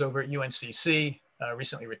was over at UNCC,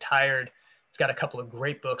 recently retired. He's got a couple of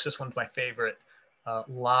great books. This one's my favorite. A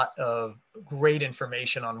lot of great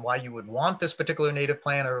information on why you would want this particular native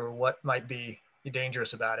plant or what might be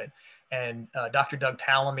dangerous about it. And Dr. Doug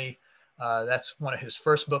Tallamy, that's one of his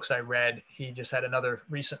first books I read. He just had another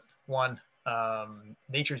recent one,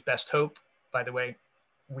 Nature's Best Hope. By the way,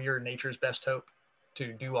 we're Nature's Best Hope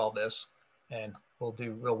to do all this, and we'll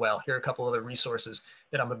do real well. Here are a couple other resources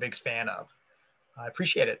that I'm a big fan of. I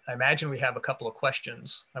appreciate it. I imagine we have a couple of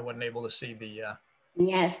questions. I wasn't able to see the...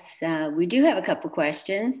 Yes, we do have a couple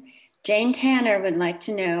questions. Jane Tanner would like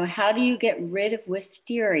to know, how do you get rid of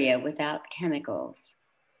wisteria without chemicals?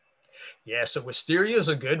 Yeah, so wisteria is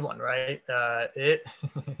a good one, right?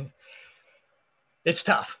 It's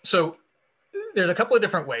tough. So there's a couple of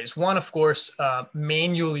different ways. One, of course,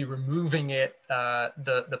 manually removing it.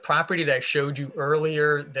 The property that I showed you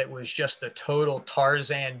earlier that was just the total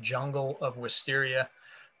Tarzan jungle of wisteria.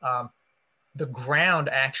 The ground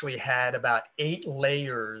actually had about 8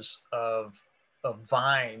 layers of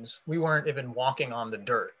vines. We weren't even walking on the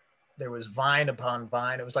dirt. There was vine upon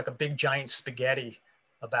vine. It was like a big giant spaghetti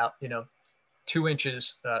about 2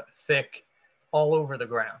 inches thick all over the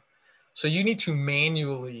ground. So you need to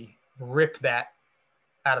manually rip that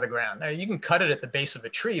out of the ground. Now you can cut it at the base of a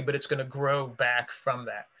tree, but it's going to grow back from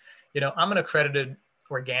that. I'm an accredited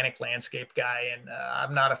organic landscape guy, and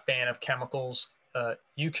I'm not a fan of chemicals.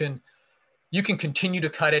 You can continue to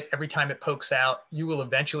cut it every time it pokes out. You will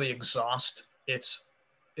eventually exhaust its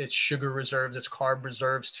sugar reserves, its carb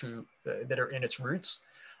reserves that are in its roots.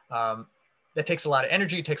 That takes a lot of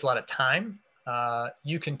energy. It takes a lot of time.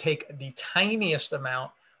 You can take the tiniest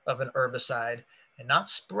amount of an herbicide and not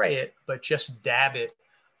spray it, but just dab it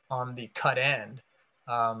on the cut end.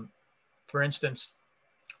 For instance,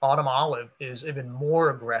 autumn olive is even more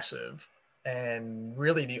aggressive, and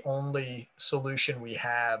really the only solution we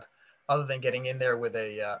have, other than getting in there with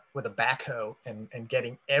a backhoe and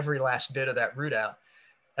getting every last bit of that root out,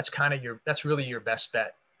 that's really your best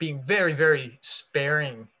bet. Being very, very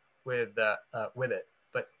sparing with it,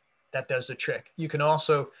 but that does the trick. You can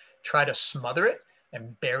also try to smother it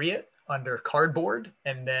and bury it under cardboard,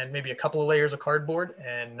 and then maybe a couple of layers of cardboard,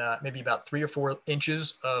 and maybe about 3 or 4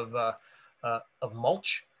 inches of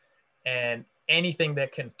mulch, and anything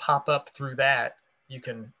that can pop up through that, you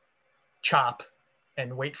can chop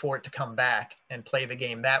and wait for it to come back and play the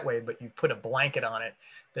game that way. But you put a blanket on it,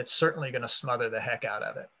 that's certainly going to smother the heck out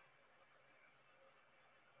of it.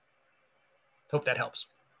 Hope that helps.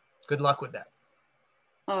 Good luck with that.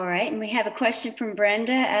 All right, and we have a question from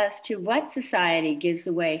Brenda as to what society gives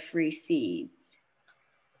away free seeds.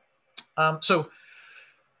 So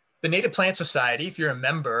the Native Plant Society, if you're a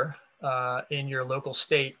member in your local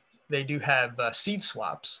state, they do have seed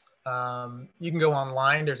swaps. You can go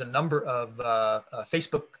online. There's a number of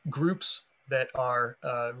Facebook groups that are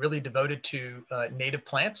really devoted to native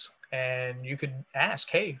plants, and you could ask,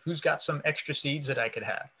 hey, who's got some extra seeds that I could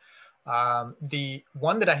have? The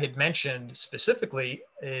one that I had mentioned specifically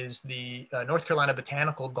is the North Carolina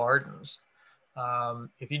Botanical Gardens.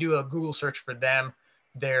 If you do a Google search for them,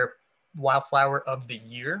 they're Wildflower of the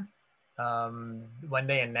Year. When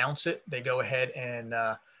they announce it, they go ahead and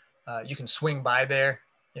you can swing by there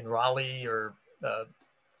in Raleigh or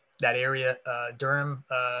that area, Durham,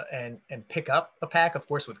 and pick up a pack. Of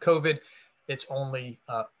course, with COVID, it's only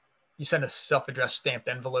you send a self-addressed stamped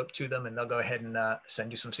envelope to them, and they'll go ahead and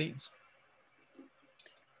send you some seeds.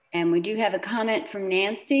 And we do have a comment from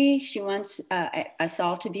Nancy. She wants us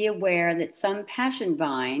all to be aware that some passion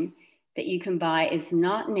vine that you can buy is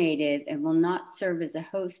not native and will not serve as a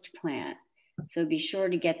host plant. So be sure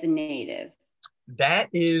to get the native. That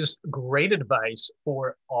is great advice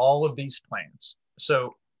for all of these plants.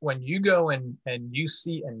 So when you go and you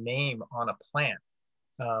see a name on a plant,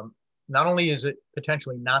 not only is it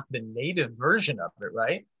potentially not the native version of it,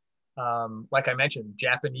 right? Like I mentioned,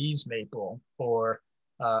 Japanese maple or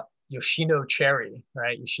Yoshino cherry,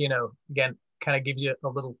 right? Yoshino, again, kind of gives you a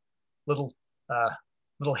little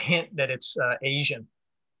hint that it's Asian.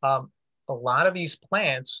 A lot of these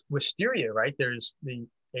plants, wisteria, right? There's the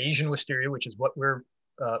Asian wisteria, which is what we're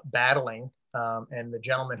battling, and the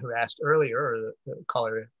gentleman who asked earlier, or the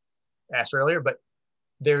caller asked earlier, but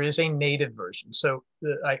there is a native version. So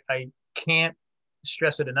I can't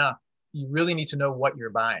stress it enough. You really need to know what you're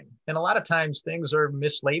buying. And a lot of times things are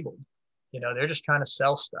mislabeled. They're just trying to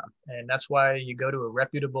sell stuff. And that's why you go to a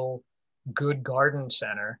reputable, good garden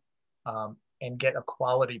center and get a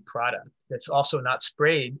quality product that's also not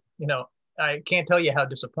sprayed. I can't tell you how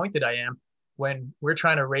disappointed I am when we're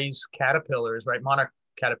trying to raise caterpillars, right? Monarch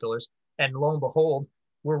caterpillars. And lo and behold,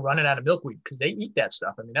 we're running out of milkweed because they eat that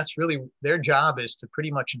stuff. I mean, that's really their job, is to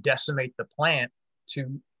pretty much decimate the plant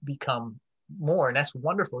to become more. And that's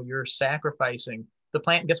wonderful. You're sacrificing the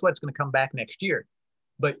plant. Guess what? It's going to come back next year,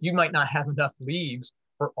 but you might not have enough leaves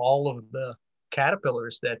for all of the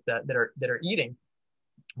caterpillars that are eating.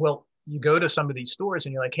 Well, you go to some of these stores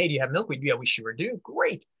and you're like, hey, do you have milkweed? Yeah, we sure do.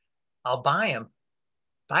 Great. I'll buy them.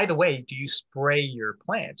 By the way, do you spray your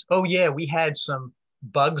plants? Oh yeah, we had some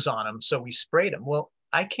bugs on them, so we sprayed them. Well,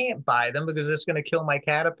 I can't buy them because it's going to kill my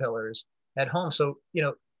caterpillars at home. So,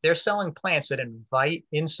 they're selling plants that invite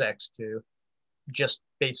insects to just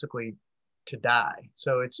basically to die.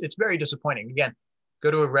 So it's very disappointing. Again, go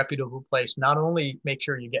to a reputable place. Not only make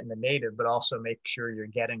sure you're getting the native, but also make sure you're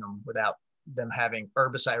getting them without them having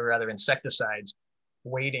herbicide or rather insecticides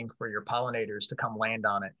waiting for your pollinators to come land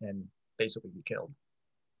on it and basically be killed.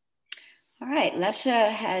 All right, Lesha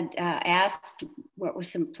had asked what were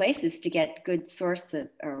some places to get good source of,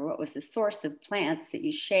 or what was the source of plants that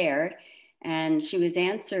you shared. And she was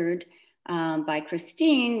answered by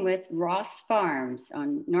Christine with Ross Farms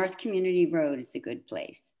on North Community Road is a good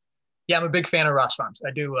place. Yeah, I'm a big fan of Ross Farms.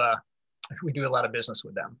 We do a lot of business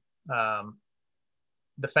with them.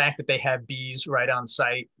 The fact that they have bees right on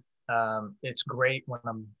site, it's great. When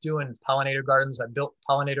I'm doing pollinator gardens, I built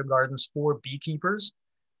pollinator gardens for beekeepers.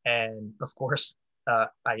 And of course,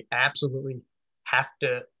 I absolutely have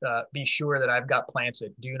to be sure that I've got plants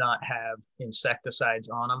that do not have insecticides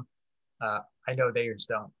on them. I know theirs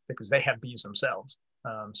don't because they have bees themselves.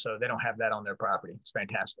 So they don't have that on their property. It's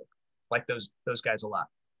fantastic. Like those guys a lot.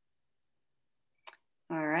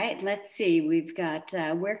 All right, let's see. We've got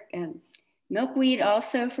milkweed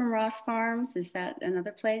also from Ross Farms. Is that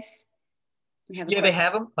another place? Yeah, they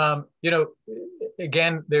have them.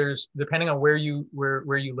 Again, there's depending on where you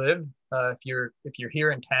live. If you're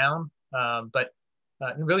here in town, but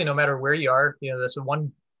really no matter where you are, that's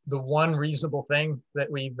the one reasonable thing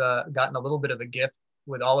that we've gotten a little bit of a gift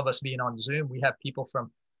with all of us being on Zoom. We have people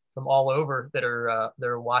from all over that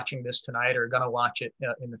are watching this tonight or going to watch it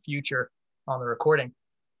in the future on the recording.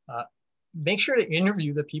 Make sure to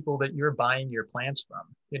interview the people that you're buying your plants from.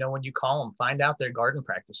 When you call them, find out their garden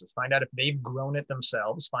practices, find out if they've grown it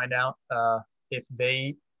themselves, find out if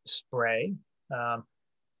they spray,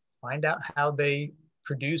 find out how they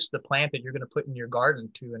produce the plant that you're going to put in your garden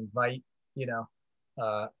to invite,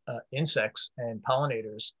 insects and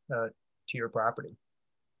pollinators to your property.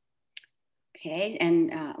 Okay,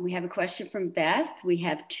 and we have a question from Beth. We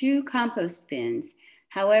have 2 compost bins.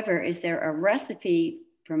 However, is there a recipe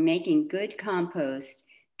for making good compost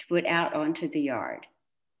to put out onto the yard?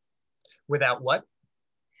 Without what?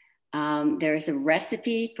 Is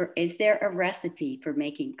there a recipe for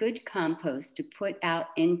making good compost to put out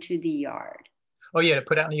into the yard? Oh yeah, to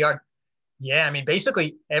put out in the yard. Yeah, I mean,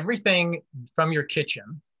 basically everything from your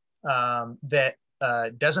kitchen that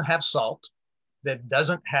doesn't have salt, that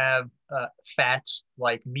doesn't have fats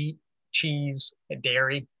like meat, cheese, and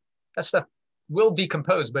dairy, that stuff will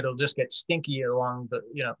decompose, but it'll just get stinky along the,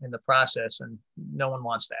 in the process, and no one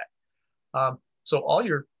wants that. So all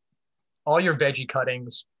your veggie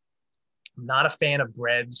cuttings. I'm not a fan of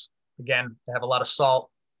breads. Again, they have a lot of salt,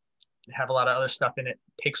 have a lot of other stuff in it.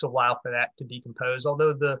 It takes a while for that to decompose.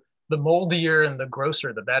 Although the moldier and the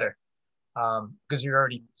grosser, the better, because you're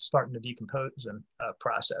already starting to decompose and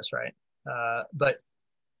process, right? But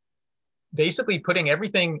basically putting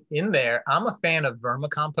everything in there. I'm a fan of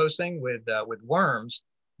vermicomposting with worms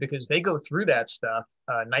because they go through that stuff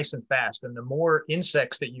nice and fast. And the more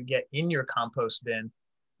insects that you get in your compost bin,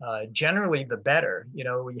 generally the better. You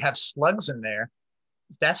know, you have slugs in there.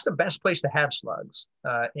 That's the best place to have slugs.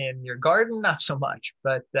 In your garden, not so much,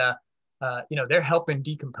 but you know, they're helping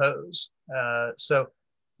decompose. So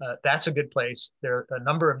that's a good place. There are a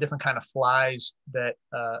number of different kind of flies that,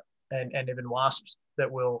 and even wasps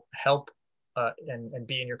that will help and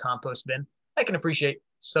be in your compost bin. I can appreciate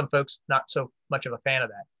some folks not so much of a fan of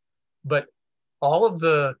that, but all of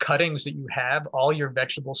the cuttings that you have, all your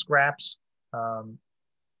vegetable scraps,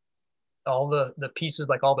 all the pieces,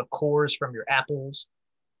 like all the cores from your apples,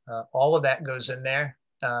 all of that goes in there.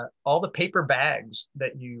 All the paper bags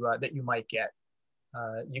that you might get,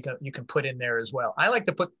 you can put in there as well. I like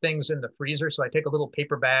to put things in the freezer, so I take a little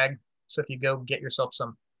paper bag. So if you go get yourself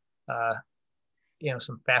some, you know,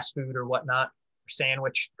 some fast food or whatnot,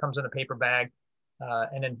 sandwich comes in a paper bag,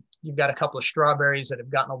 and then you've got a couple of strawberries that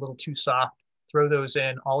have gotten a little too soft. Throw those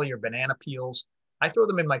in. All of your banana peels, I throw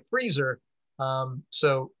them in my freezer.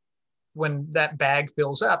 So when that bag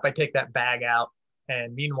fills up, I take that bag out,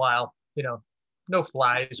 and meanwhile, you know, no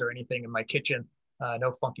flies or anything in my kitchen,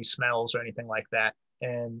 no funky smells or anything like that.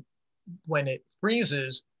 And when it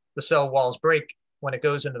freezes, the cell walls break. When it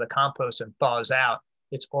goes into the compost and thaws out,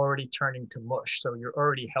 it's already turning to mush. So you're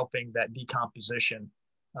already helping that decomposition,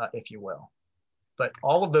 if you will. But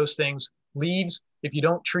all of those things, leaves, if you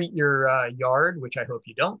don't treat your yard, which I hope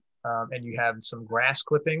you don't, and you have some grass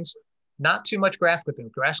clippings, not too much grass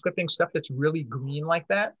clippings, stuff that's really green like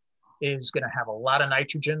that is going to have a lot of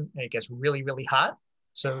nitrogen, and it gets really, really hot.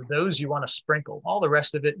 So those you want to sprinkle. All the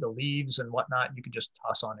rest of it, the leaves and whatnot, you can just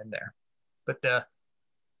toss on in there. But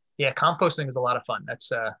yeah, composting is a lot of fun.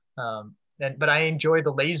 That's but I enjoy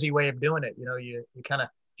the lazy way of doing it. You know, you kind of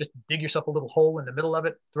just dig yourself a little hole in the middle of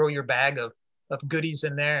it, throw your bag of goodies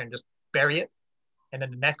in there, and just bury it. And then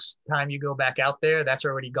the next time you go back out there, that's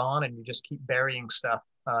already gone, and you just keep burying stuff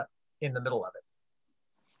in the middle of it.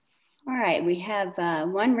 All right, we have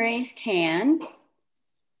one raised hand.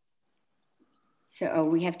 So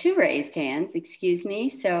we have two raised hands, excuse me.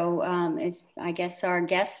 So if I guess our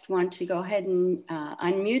guests want to go ahead and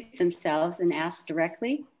unmute themselves and ask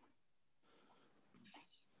directly.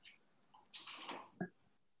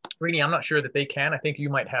 Rini, I'm not sure that they can. I think you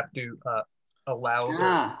might have to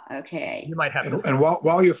allow. Okay. You might have to. And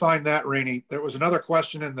while you find that, Rini, there was another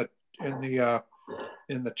question in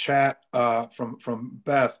the chat from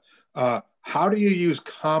Beth. How do you use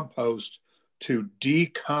compost to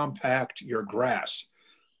decompact your grass?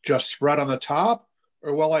 Just spread on the top,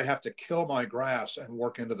 or will I have to kill my grass and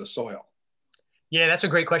work into the soil? Yeah, that's a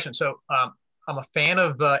great question. So I'm a fan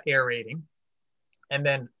of aerating, and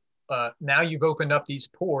then now you've opened up these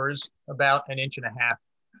pores about 1.5 inches,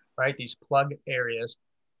 right? These plug areas,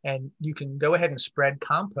 and you can go ahead and spread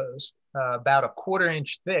compost about 1/4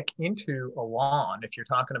 inch thick into a lawn if you're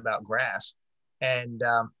talking about grass, and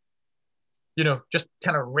you know, just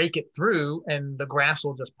kind of rake it through, and the grass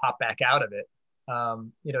will just pop back out of it.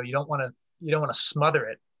 You know, you don't want to smother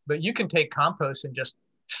it, but you can take compost and just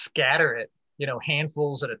scatter it, you know,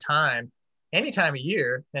 handfuls at a time, any time of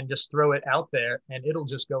year, and just throw it out there, and it'll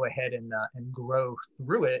just go ahead and grow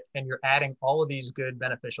through it. And you're adding all of these good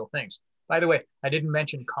beneficial things. By the way, I didn't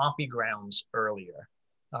mention coffee grounds earlier.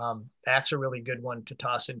 That's a really good one to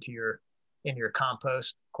toss into your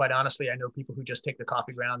compost. Quite honestly, I know people who just take the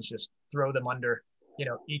coffee grounds, just throw them under, you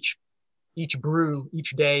know, each brew,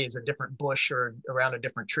 each day is a different bush or around a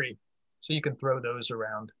different tree. So you can throw those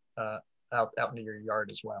around out into your yard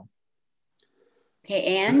as well.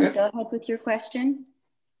 Okay, Anne, go ahead with your question.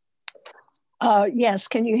 Yes,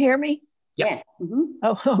 can you hear me? Yep. Yes. Mm-hmm.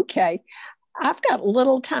 Oh, okay. I've got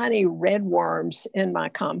little tiny red worms in my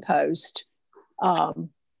compost.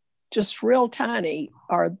 Just real tiny.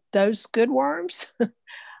 Are those good worms?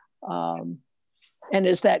 And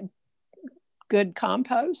is that good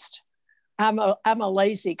compost? I'm a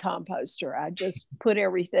lazy composter. I just put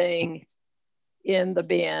everything in the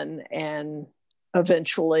bin, and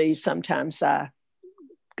eventually sometimes I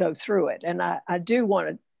go through it. And I do want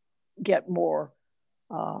to get more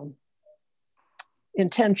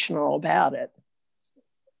intentional about it.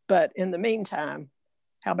 But in the meantime,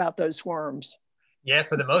 how about those worms? Yeah,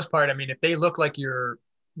 for the most part, I mean, if they look like your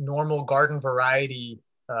normal garden variety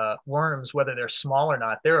worms, whether they're small or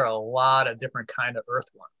not, there are a lot of different kind of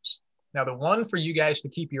earthworms. Now, the one for you guys to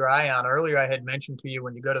keep your eye on, earlier I had mentioned to you,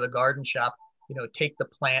 when you go to the garden shop, you know, take the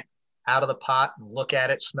plant out of the pot and look at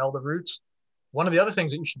it, smell the roots. One of the other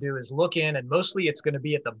things that you should do is look in, and mostly it's going to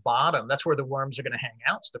be at the bottom. That's where the worms are going to hang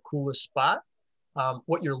out. It's the coolest spot.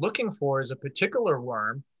 What you're looking for is a particular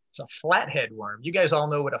worm. It's a flathead worm. You guys all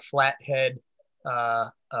know what a flathead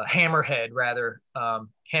a hammerhead, rather,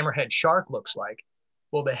 hammerhead shark looks like.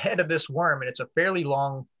 Well, the head of this worm, and it's a fairly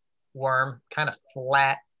long worm, kind of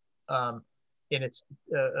flat in its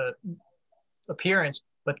appearance,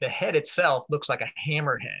 but the head itself looks like a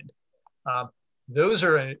hammerhead. Those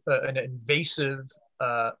are an invasive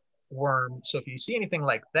worm. So if you see anything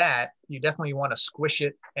like that, you definitely want to squish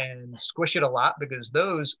it, and squish it a lot, because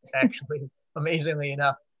those actually, amazingly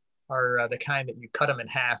enough, are the kind that you cut them in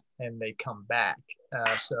half and they come back.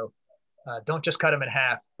 So don't just cut them in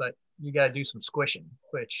half, but you got to do some squishing,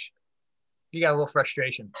 which you got a little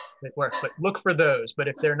frustration. It works, but look for those. But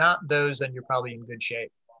if they're not those, then you're probably in good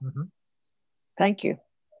shape. Mm-hmm. Thank you.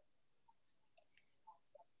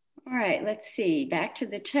 All right, let's see. Back to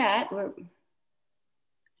the chat. Oops.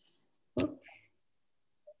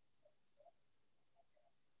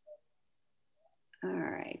 All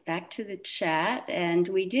right, back to the chat. And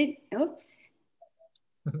we did, oops.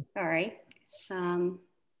 Sorry.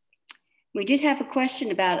 We did have a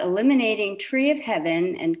question about eliminating Tree of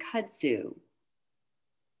Heaven and kudzu.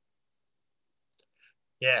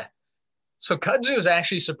 Yeah. So kudzu is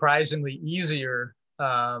actually surprisingly easier.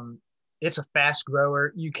 It's a fast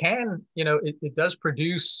grower. You can, it does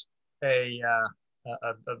produce a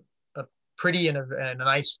pretty and a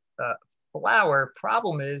nice flower.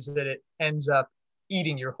 Problem is that it ends up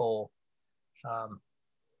eating your whole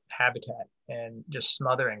habitat and just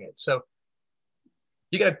smothering it. So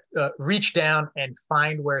you got to reach down and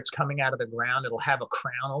find where it's coming out of the ground. It'll have a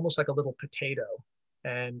crown, almost like a little potato.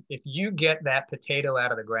 And if you get that potato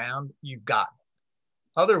out of the ground, you've got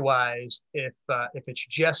it. Otherwise, if it's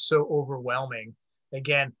just so overwhelming,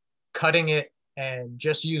 again, cutting it and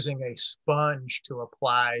just using a sponge to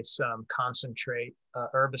apply some concentrate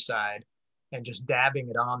herbicide and just dabbing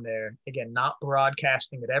it on there, again, not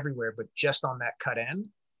broadcasting it everywhere, but just on that cut end,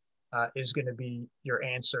 is going to be your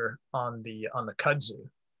answer on the kudzu.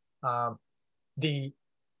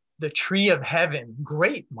 The Tree of Heaven,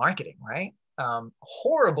 great marketing, right?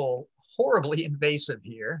 Horribly invasive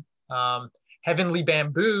here. Heavenly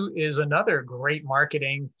Bamboo is another great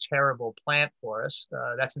marketing, terrible plant for us.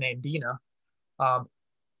 That's an andina.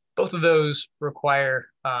 Both of those require,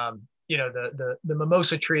 the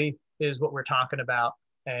mimosa tree is what we're talking about,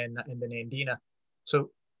 and the nandina.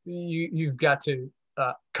 So you've got to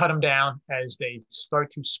cut them down as they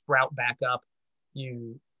start to sprout back up.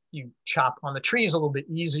 You chop on the trees a little bit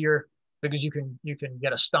easier, because you can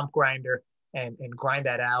get a stump grinder and grind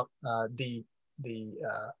that out. The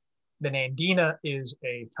nandina is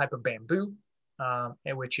a type of bamboo,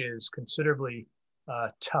 which is considerably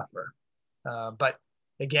tougher. But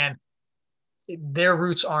again, their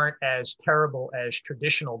roots aren't as terrible as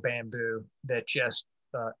traditional bamboo that just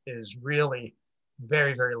is really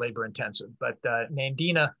very, very labor intensive. But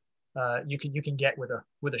nandina, you can get with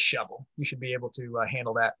a shovel. You should be able to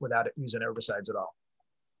handle that without it using herbicides at all.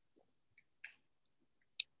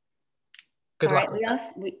 Good luck.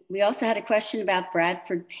 We also had a question about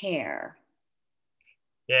Bradford pear.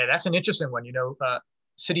 Yeah, that's an interesting one.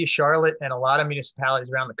 City of Charlotte and a lot of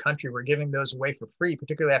municipalities around the country were giving those away for free,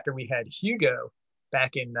 particularly after we had Hugo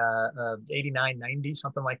back in 89, 90,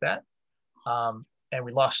 something like that. And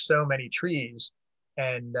we lost so many trees.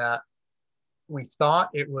 And we thought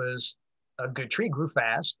it was a good tree, grew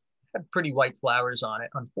fast, had pretty white flowers on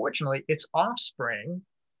it. Unfortunately, its offspring,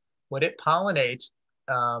 what it pollinates,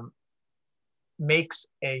 makes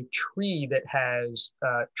a tree that has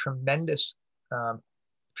tremendously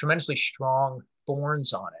strong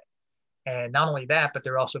thorns on it. And not only that, but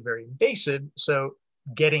they're also very invasive. So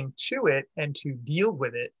getting to it and to deal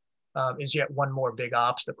with it is yet one more big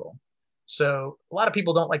obstacle. So a lot of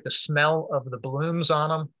people don't like the smell of the blooms on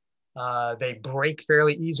them. They break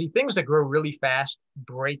fairly easy. Things that grow really fast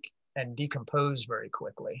break and decompose very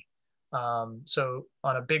quickly. So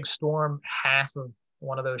on a big storm, half of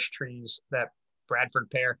one of those trees, that Bradford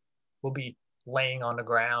pear, will be laying on the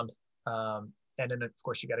ground. And then, of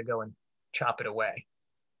course, you got to go and chop it away,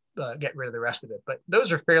 get rid of the rest of it. But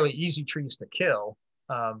those are fairly easy trees to kill.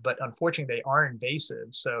 But unfortunately, they are invasive.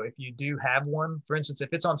 So if you do have one, for instance, if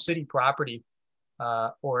it's on city property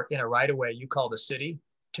or in a right-of-way, you call the city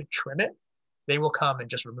to trim it, they will come and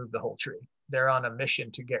just remove the whole tree. They're on a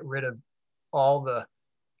mission to get rid of all the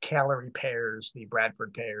Callery pears, the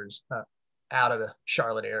Bradford pears, out of the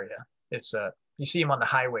Charlotte area. It's you see them on the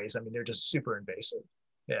highways. I mean, they're just super invasive.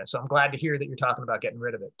 Yeah, so I'm glad to hear that you're talking about getting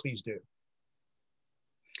rid of it. Please do.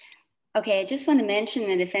 Okay, I just want to mention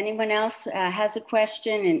that if anyone else has a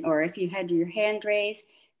question, or if you had your hand raised,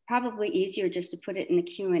 probably easier just to put it in the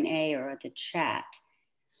Q&A or the chat.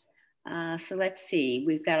 So let's see,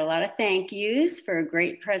 we've got a lot of thank yous for a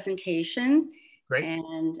great presentation. Great.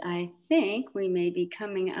 And I think we may be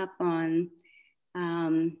coming up on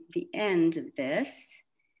the end of this.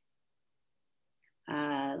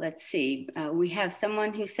 Let's see. We have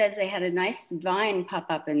someone who says they had a nice vine pop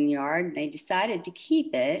up in the yard. They decided to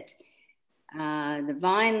keep it. The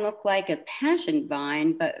vine looked like a passion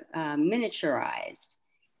vine, but miniaturized.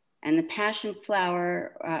 And the passion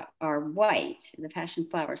flower are white. The passion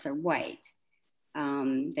flowers are white.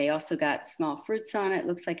 They also got small fruits on it.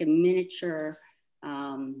 Looks like a miniature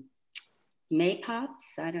maypops.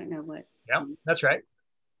 I don't know what. Yeah, that's right.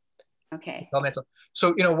 Okay.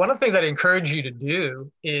 So, one of the things I'd encourage you to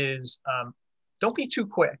do is don't be too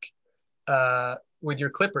quick with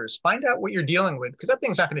your clippers. Find out what you're dealing with, because that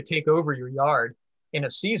thing's not going to take over your yard in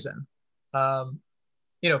a season. Kudzu,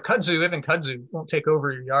 even kudzu won't take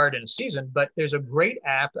over your yard in a season, but there's a great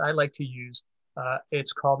app I like to use.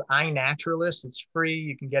 It's called iNaturalist. It's free.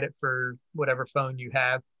 You can get it for whatever phone you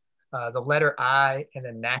have. The letter I and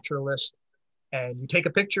then naturalist. And you take a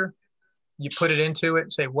picture, you put it into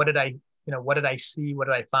it, say, what did I see? What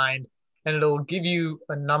did I find? And it'll give you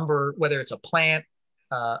a number, whether it's a plant,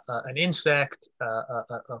 an insect,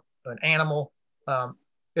 an animal.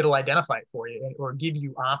 It'll identify it for you or give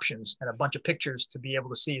you options and a bunch of pictures to be able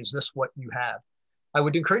to see, is this what you have? I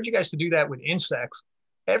would encourage you guys to do that with insects,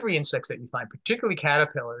 every insects that you find, particularly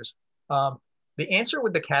caterpillars. The answer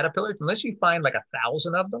with the caterpillars, unless you find like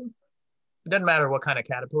 1,000 of them, it doesn't matter what kind of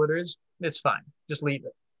caterpillar it is, it's fine. Just leave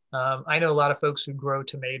it. I know a lot of folks who grow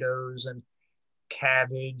tomatoes and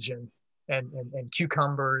cabbage and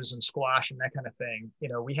cucumbers and squash and that kind of thing.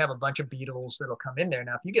 We have a bunch of beetles that'll come in there.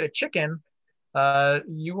 Now, if you get a chicken,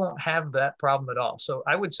 you won't have that problem at all. So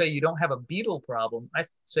I would say you don't have a beetle problem. I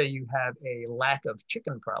say you have a lack of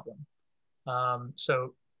chicken problem.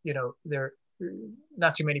 There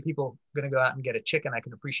not too many people going to go out and get a chicken. I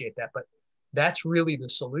can appreciate that, but that's really the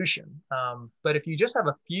solution. But if you just have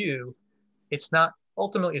a few,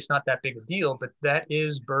 ultimately it's not that big a deal, but that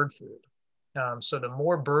is bird food. So the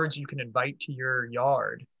more birds you can invite to your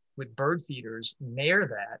yard with bird feeders, nair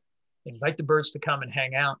that, invite the birds to come and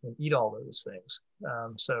hang out and eat all those things.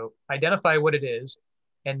 So identify what it is,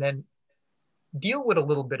 and then deal with a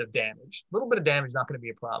little bit of damage. A little bit of damage is not going to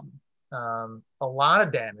be a problem. A lot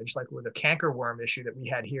of damage, like with the cankerworm issue that we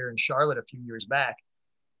had here in Charlotte a few years back,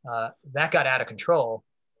 that got out of control,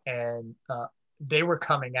 and they were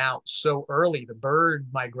coming out so early. The bird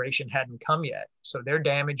migration hadn't come yet. So they're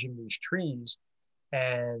damaging these trees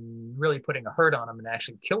and really putting a hurt on them and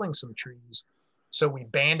actually killing some trees. So we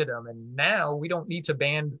banded them, and now we don't need to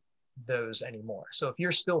band those anymore. So if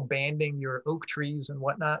you're still banding your oak trees and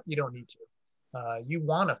whatnot, you don't need to. You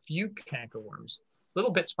want a few cankerworms. Little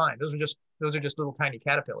bit's fine. Those are just little tiny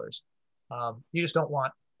caterpillars. You just don't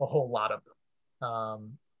want a whole lot of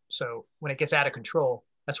them. So when it gets out of control,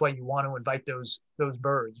 that's why you want to invite those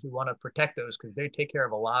birds. We want to protect those because they take care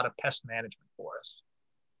of a lot of pest management for us.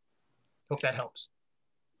 Hope that helps.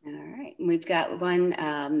 All right. We've got one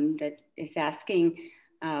that is asking,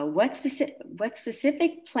 what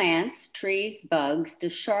specific plants, trees, bugs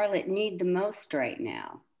does Charlotte need the most right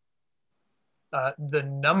now? The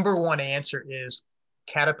number one answer is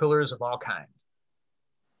caterpillars of all kinds.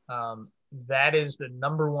 That is the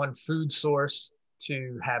number one food source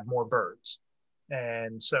to have more birds.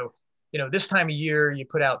 And so, this time of year, you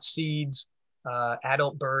put out seeds.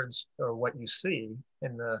 Adult birds are what you see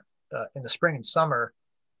in the spring and summer.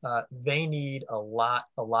 They need a lot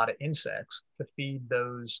of insects to feed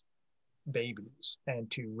those babies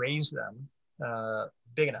and to raise them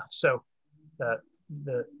big enough. So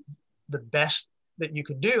the best that you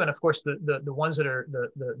can do, and of course the ones that are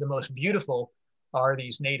the most beautiful, are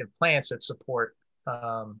these native plants that support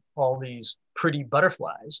all these pretty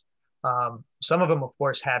butterflies. Some of them, of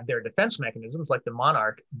course, have their defense mechanisms, like the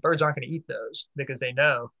monarch. Birds aren't going to eat those because they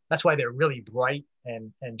know that's why they're really bright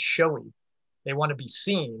and showy. They want to be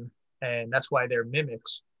seen, and that's why their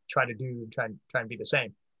mimics try and be the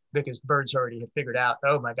same, because birds already have figured out,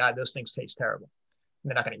 oh my God, those things taste terrible, and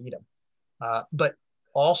they're not going to eat them. But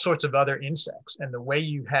all sorts of other insects, and the way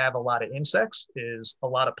you have a lot of insects is a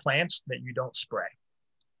lot of plants that you don't spray.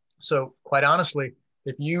 So quite honestly,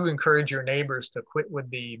 if you encourage your neighbors to quit with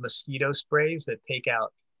the mosquito sprays that take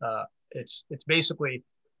out, it's basically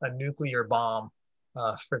a nuclear bomb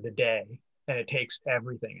for the day, and it takes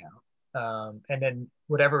everything out. And then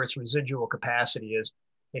whatever its residual capacity is,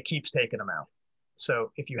 it keeps taking them out.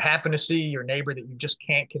 So if you happen to see your neighbor that you just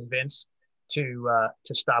can't convince to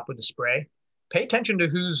stop with the spray, pay attention to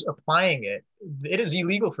who's applying it. It is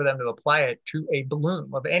illegal for them to apply it to a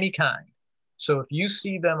bloom of any kind. So if you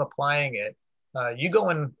see them applying it, you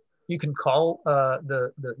can call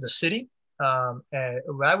the city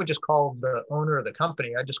and I would just call the owner of the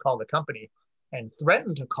company. I just call the company and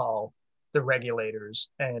threaten to call the regulators,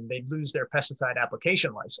 and they'd lose their pesticide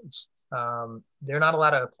application license. They're not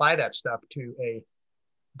allowed to apply that stuff to a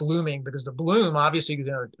blooming, because the bloom obviously is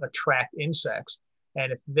going to attract insects.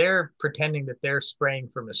 And if they're pretending that they're spraying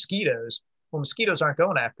for mosquitoes, well, mosquitoes aren't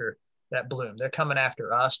going after that bloom. They're coming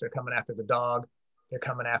after us. They're coming after the dog. They're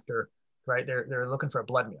coming after, right? They're looking for a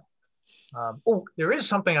blood meal. Oh, there is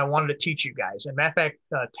something I wanted to teach you guys. And matter of fact,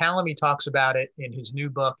 Talamy talks about it in his new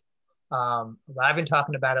book. I've been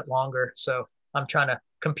talking about it longer, so I'm trying to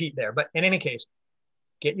compete there. But in any case,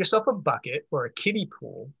 get yourself a bucket or a kiddie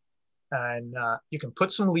pool, and you can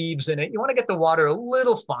put some leaves in it. You want to get the water a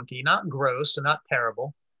little funky, not gross and not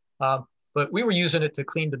terrible. But we were using it to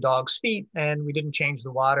clean the dog's feet, and we didn't change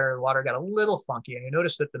the water. The water got a little funky, and you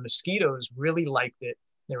noticed that the mosquitoes really liked it.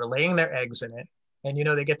 They were laying their eggs in it, and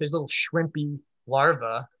they get these little shrimpy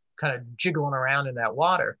larvae kind of jiggling around in that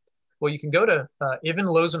water. Well, you can go to even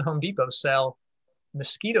Lowe's and Home Depot sell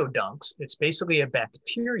mosquito dunks. It's basically a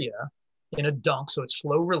bacteria in a dunk, so it's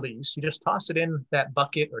slow release. You just toss it in that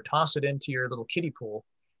bucket or toss it into your little kiddie pool,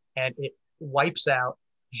 and it wipes out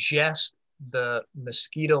just the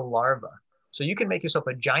mosquito larva. So you can make yourself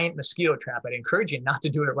a giant mosquito trap. I'd encourage you not to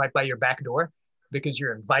do it right by your back door, because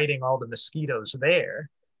you're inviting all the mosquitoes there.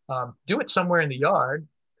 Do it somewhere in the yard,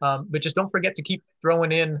 but just don't forget to keep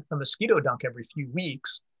throwing in a mosquito dunk every few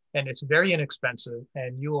weeks. And it's very inexpensive,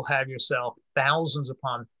 and you will have yourself thousands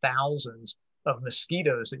upon thousands of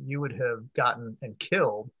mosquitoes that you would have gotten and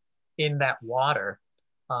killed in that water.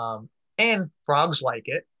 And frogs like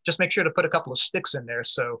it. Just make sure to put a couple of sticks in there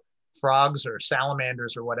so frogs or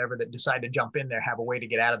salamanders or whatever that decide to jump in there have a way to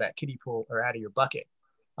get out of that kiddie pool or out of your bucket.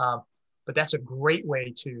 But that's a great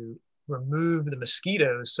way to remove the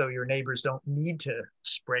mosquitoes, so your neighbors don't need to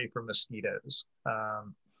spray for mosquitoes.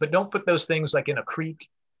 But don't put those things like in a creek.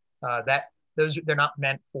 They're not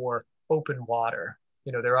meant for open water.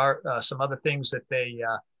 There are some other things that they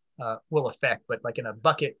will affect, but like in a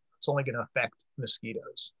bucket, it's only going to affect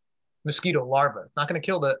mosquitoes. Mosquito larvae. It's not going to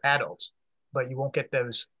kill the adults, but you won't get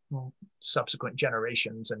those subsequent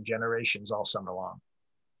generations and generations all summer long.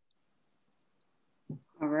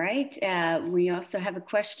 All right. We also have a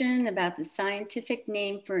question about the scientific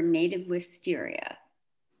name for native wisteria.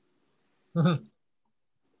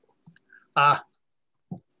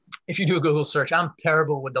 If you do a Google search, I'm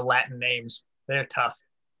terrible with the Latin names. They're tough.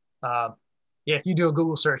 If you do a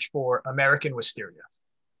Google search for American wisteria,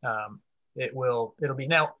 it'll be.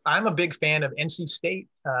 Now, I'm a big fan of NC State.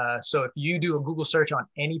 So if you do a Google search on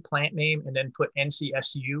any plant name and then put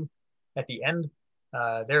NCSU at the end,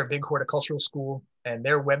 they're a big horticultural school, and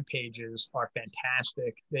their web pages are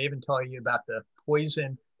fantastic. They even tell you about the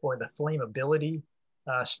poison or the flammability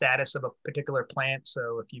status of a particular plant.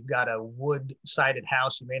 So if you've got a wood-sided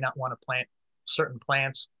house, you may not want to plant certain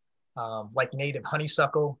plants. Like native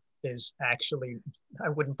honeysuckle is actually, I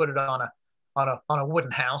wouldn't put it on a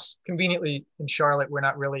wooden house. Conveniently in Charlotte, we're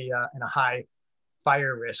not really in a high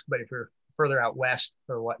fire risk, but if you're further out west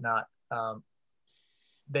or whatnot,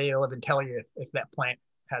 they'll even tell you if that plant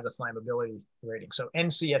has a flammability rating. So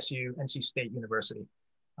NCSU, NC State University,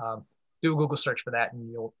 do a Google search for that,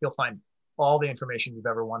 and you'll find all the information you've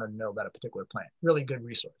ever wanted to know about a particular plant. Really good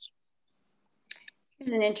resource. Here's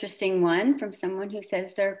an interesting one from someone who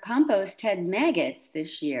says their compost had maggots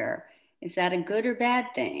this year. Is that a good or bad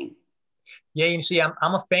thing? Yeah, you see, I'm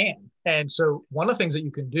a fan. And so one of the things that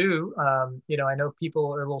you can do, I know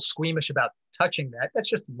people are a little squeamish about touching that. That's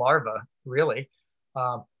just larvae, really.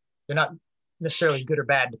 They're not necessarily good or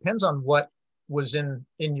bad. Depends on what was in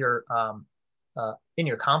your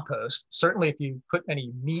compost. Certainly, if you put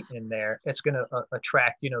any meat in there, it's going to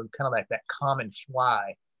attract, kind of like that common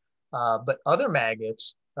fly. But other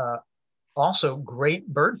maggots, also great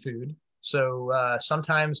bird food. So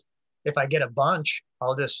sometimes if I get a bunch,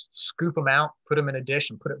 I'll just scoop them out, put them in a dish,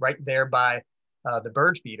 and put it right there by the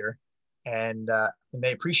bird feeder, and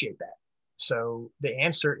they appreciate that. So the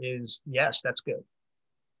answer is yes, that's good.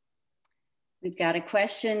 We've got a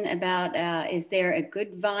question about, is there a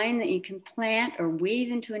good vine that you can plant or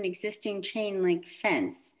weave into an existing chain link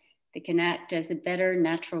fence that can act as a better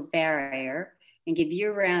natural barrier and give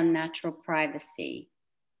year-round natural privacy?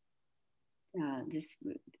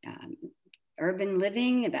 Urban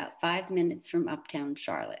living, about 5 minutes from uptown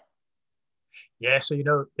Charlotte. Yeah,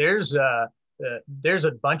 so there's a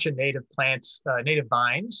bunch of native plants, native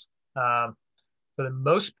vines. For the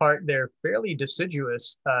most part, they're fairly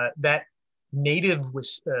deciduous. The native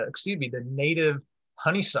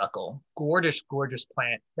honeysuckle, gorgeous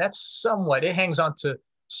plant. It hangs on to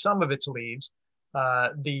some of its leaves.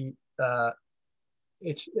 The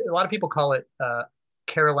it's a lot of people call it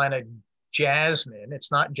Carolina jasmine.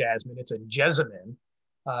 It's not jasmine, it's a jessamine.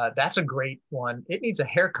 That's a great one. It needs a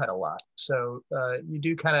haircut a lot. So you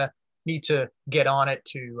do kind of need to get on it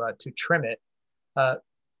to trim it.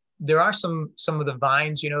 There are some of the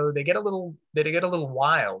vines, they get a little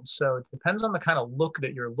wild. So it depends on the kind of look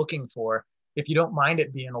that you're looking for. If you don't mind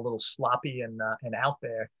it being a little sloppy and out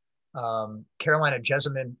there, Carolina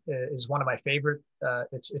jessamine is one of my favorite.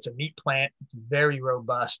 It's a neat plant. It's very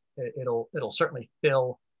robust. It'll certainly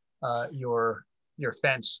fill your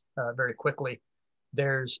fence very quickly.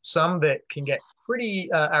 There's some that can get pretty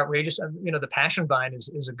outrageous. The passion vine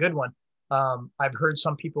is a good one. I've heard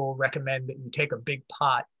some people recommend that you take a big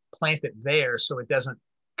pot, plant it there so it doesn't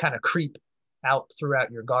kind of creep out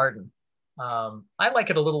throughout your garden. I like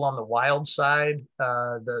it a little on the wild side.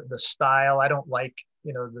 The style, I don't like,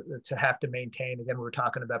 to have to maintain. Again, we were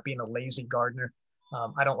talking about being a lazy gardener.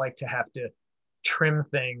 I don't like to have to trim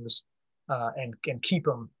things and keep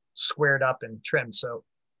them squared up and trimmed. So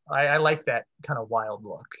I like that kind of wild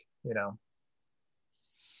look,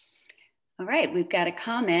 All right, we've got a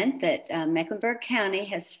comment that Mecklenburg County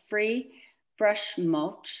has free brush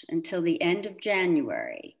mulch until the end of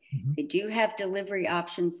January. Mm-hmm. They do have delivery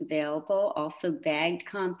options available. Also, bagged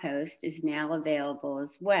compost is now available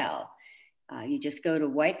as well. You just go to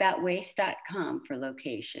wipeoutwaste.com for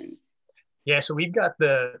locations. Yeah, so we've got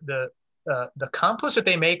the compost that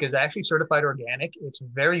they make is actually certified organic. It's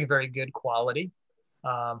very, very good quality.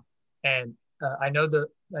 And I know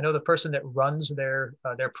the person that runs their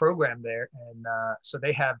program there, and so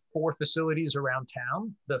they have 4 facilities around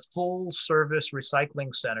town. The full service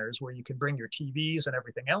recycling centers where you can bring your TVs and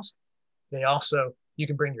everything else. You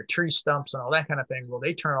can bring your tree stumps and all that kind of thing. Well,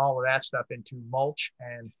 they turn all of that stuff into mulch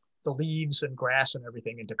and the leaves and grass and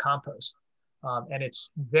everything into compost. And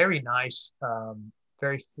it's very nice,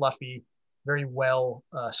 very fluffy, very well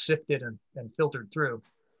sifted and filtered through.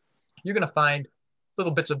 You're going to find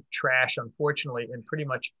little bits of trash, unfortunately, in pretty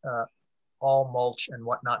much all mulch and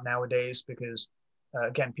whatnot nowadays, because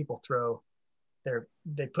again, people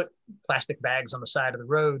they put plastic bags on the side of the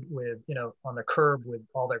road with, on the curb with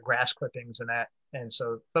all their grass clippings and that. And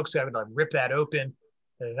so folks have to rip that open,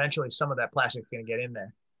 and eventually some of that plastic is going to get in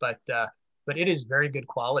there. But it is very good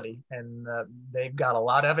quality, and they've got a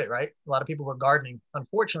lot of it, right? A lot of people are gardening.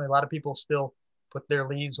 Unfortunately, a lot of people still put their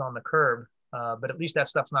leaves on the curb. But at least that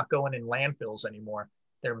stuff's not going in landfills anymore.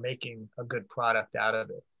 They're making a good product out of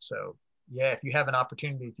it. So yeah, if you have an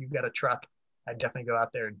opportunity, if you've got a truck, I'd definitely go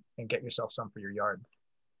out there and get yourself some for your yard.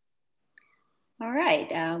 All right.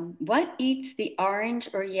 What eats the orange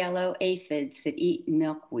or yellow aphids that eat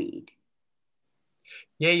milkweed?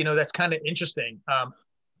 Yeah, that's kind of interesting.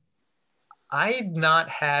 I've not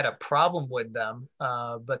had a problem with them,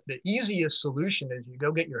 but the easiest solution is you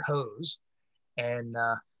go get your hose and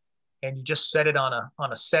you just set it on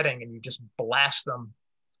a setting and you just blast them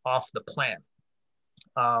off the plant.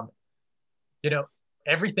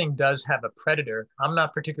 Everything does have a predator. I'm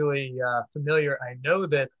not particularly familiar. I know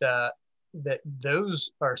that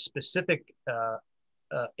those are specific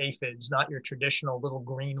aphids, not your traditional little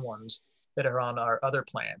green ones that are on our other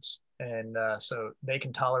plants. And so they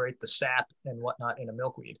can tolerate the sap and whatnot in a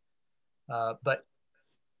milkweed. But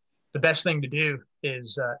the best thing to do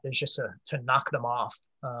is just to knock them off.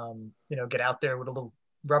 Get out there with a little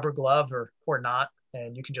rubber glove or not,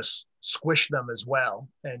 and you can just squish them as well.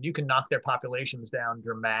 And you can knock their populations down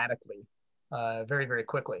dramatically, very, very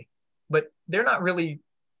quickly. But they're not really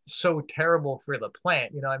so terrible for the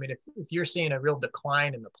plant. If you're seeing a real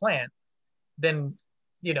decline in the plant, then,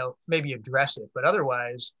 maybe address it. But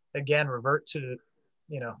otherwise, again, revert to,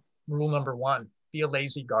 rule number 1, be a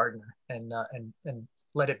lazy gardener and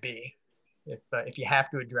let it be. If you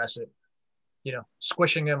have to address it,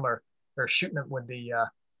 squishing them or shooting them with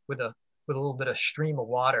a little bit of stream of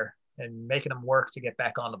water and making them work to get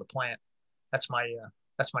back onto the plant. That's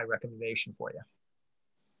my recommendation for you.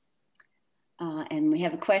 And we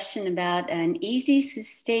have a question about an easy,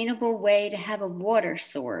 sustainable way to have a water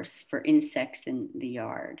source for insects in the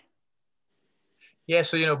yard. Yeah,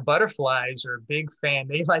 so butterflies are a big fan.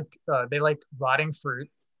 They like rotting fruit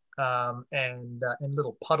and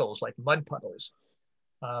little puddles, like mud puddles.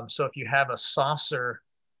 So if you have a saucer,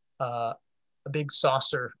 a big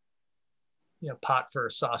saucer, pot for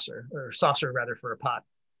a saucer, or saucer rather for a pot,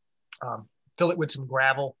 fill it with some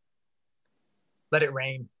gravel, let it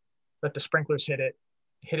rain, let the sprinklers hit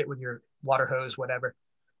it with your water hose, whatever.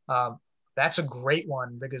 That's a great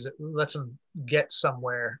one because it lets them get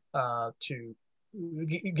somewhere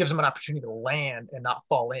it gives them an opportunity to land and not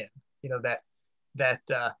fall in. That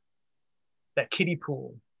kiddie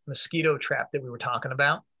pool mosquito trap that we were talking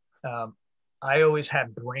about. I always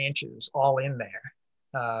have branches all in there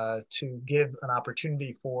to give an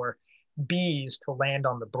opportunity for bees to land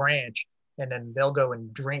on the branch, and then they'll go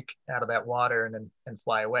and drink out of that water and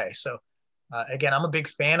fly away. So again, I'm a big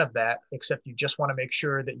fan of that, except you just want to make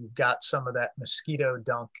sure that you've got some of that mosquito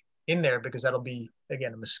dunk in there, because that'll be,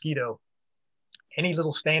 again, a mosquito. Any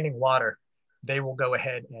little standing water, they will go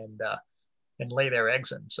ahead and lay their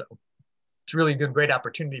eggs in. So it's really a good, great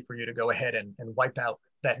opportunity for you to go ahead and wipe out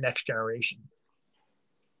that next generation.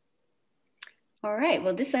 All right,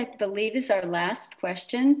 well, this I believe is our last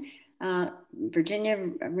question. Virginia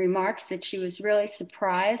remarks that she was really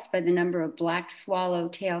surprised by the number of black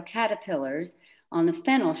swallowtail caterpillars on the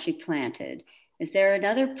fennel she planted. Is there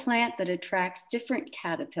another plant that attracts different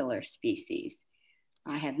caterpillar species?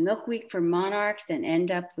 I have milkweed for monarchs and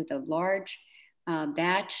end up with a large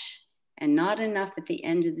batch and not enough at the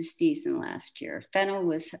end of the season last year. Fennel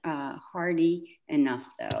was hardy enough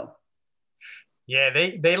though. Yeah,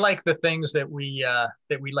 they like the things that we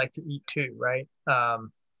like to eat too, right?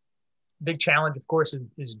 Big challenge, of course,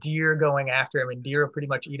 is deer going after them, and deer will pretty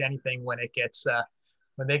much eat anything when it gets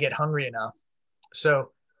when they get hungry enough.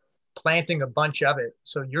 So planting a bunch of it.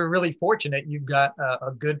 So you're really fortunate. You've got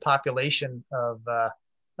a good population of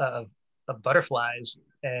butterflies,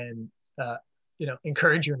 and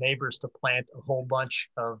encourage your neighbors to plant a whole bunch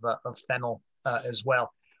of fennel as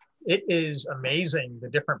well. It is amazing the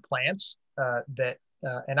different plants that,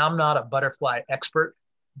 and I'm not a butterfly expert,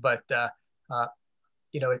 but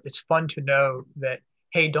it's fun to know that,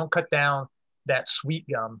 hey, don't cut down that sweet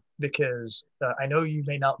gum, because I know you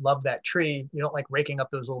may not love that tree. You don't like raking up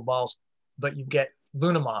those little balls, but you get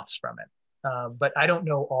Luna moths from it. But I don't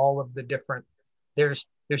know all of the different, there's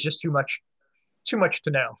just too much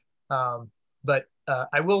to know. But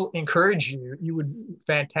I will encourage you,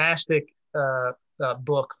 fantastic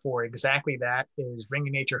book for exactly that is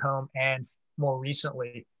Bringing Nature Home, and more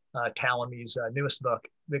recently, Talamy's newest book,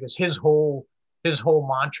 because his whole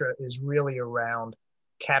mantra is really around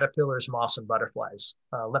caterpillars, moths, and butterflies,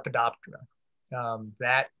 Lepidoptera.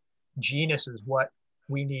 That genus is what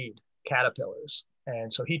we need, caterpillars.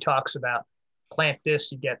 And so he talks about plant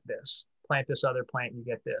this, you get this. Plant this other plant, you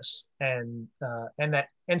get this. And that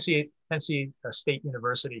NC State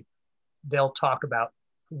University, they'll talk about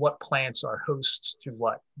what plants are hosts to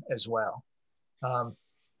what as well.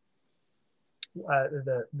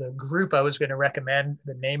 The group I was going to recommend,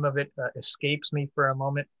 the name of it escapes me for a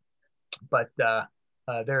moment, but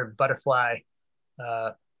they're butterfly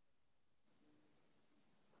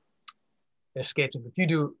escapes me. If you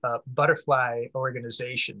do butterfly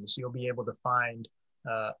organizations, you'll be able to find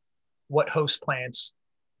what host plants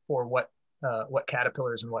for what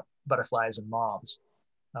caterpillars and what butterflies and moths.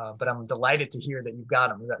 But I'm delighted to hear that you've got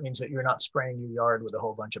them. That means that you're not spraying your yard with a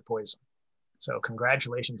whole bunch of poison. So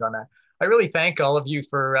congratulations on that. I really thank all of you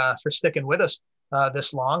for sticking with us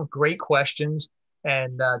this long. Great questions.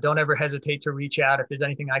 And don't ever hesitate to reach out if there's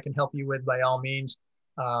anything I can help you with, by all means.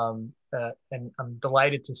 And I'm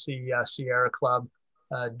delighted to see Sierra Club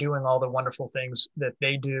doing all the wonderful things that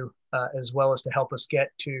they do, as well as to help us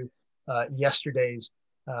get to yesterday's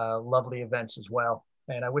lovely events as well.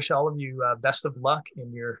 And I wish all of you best of luck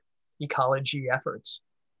in your ecology efforts.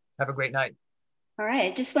 Have a great night. All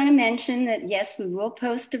right, I just want to mention that, yes, we will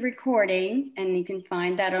post the recording, and you can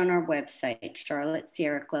find that on our website,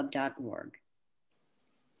 charlottesierraclub.org.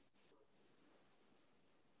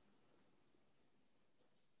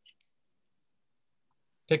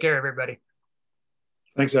 Take care, everybody.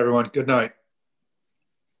 Thanks, everyone. Good night.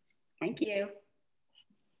 Thank you.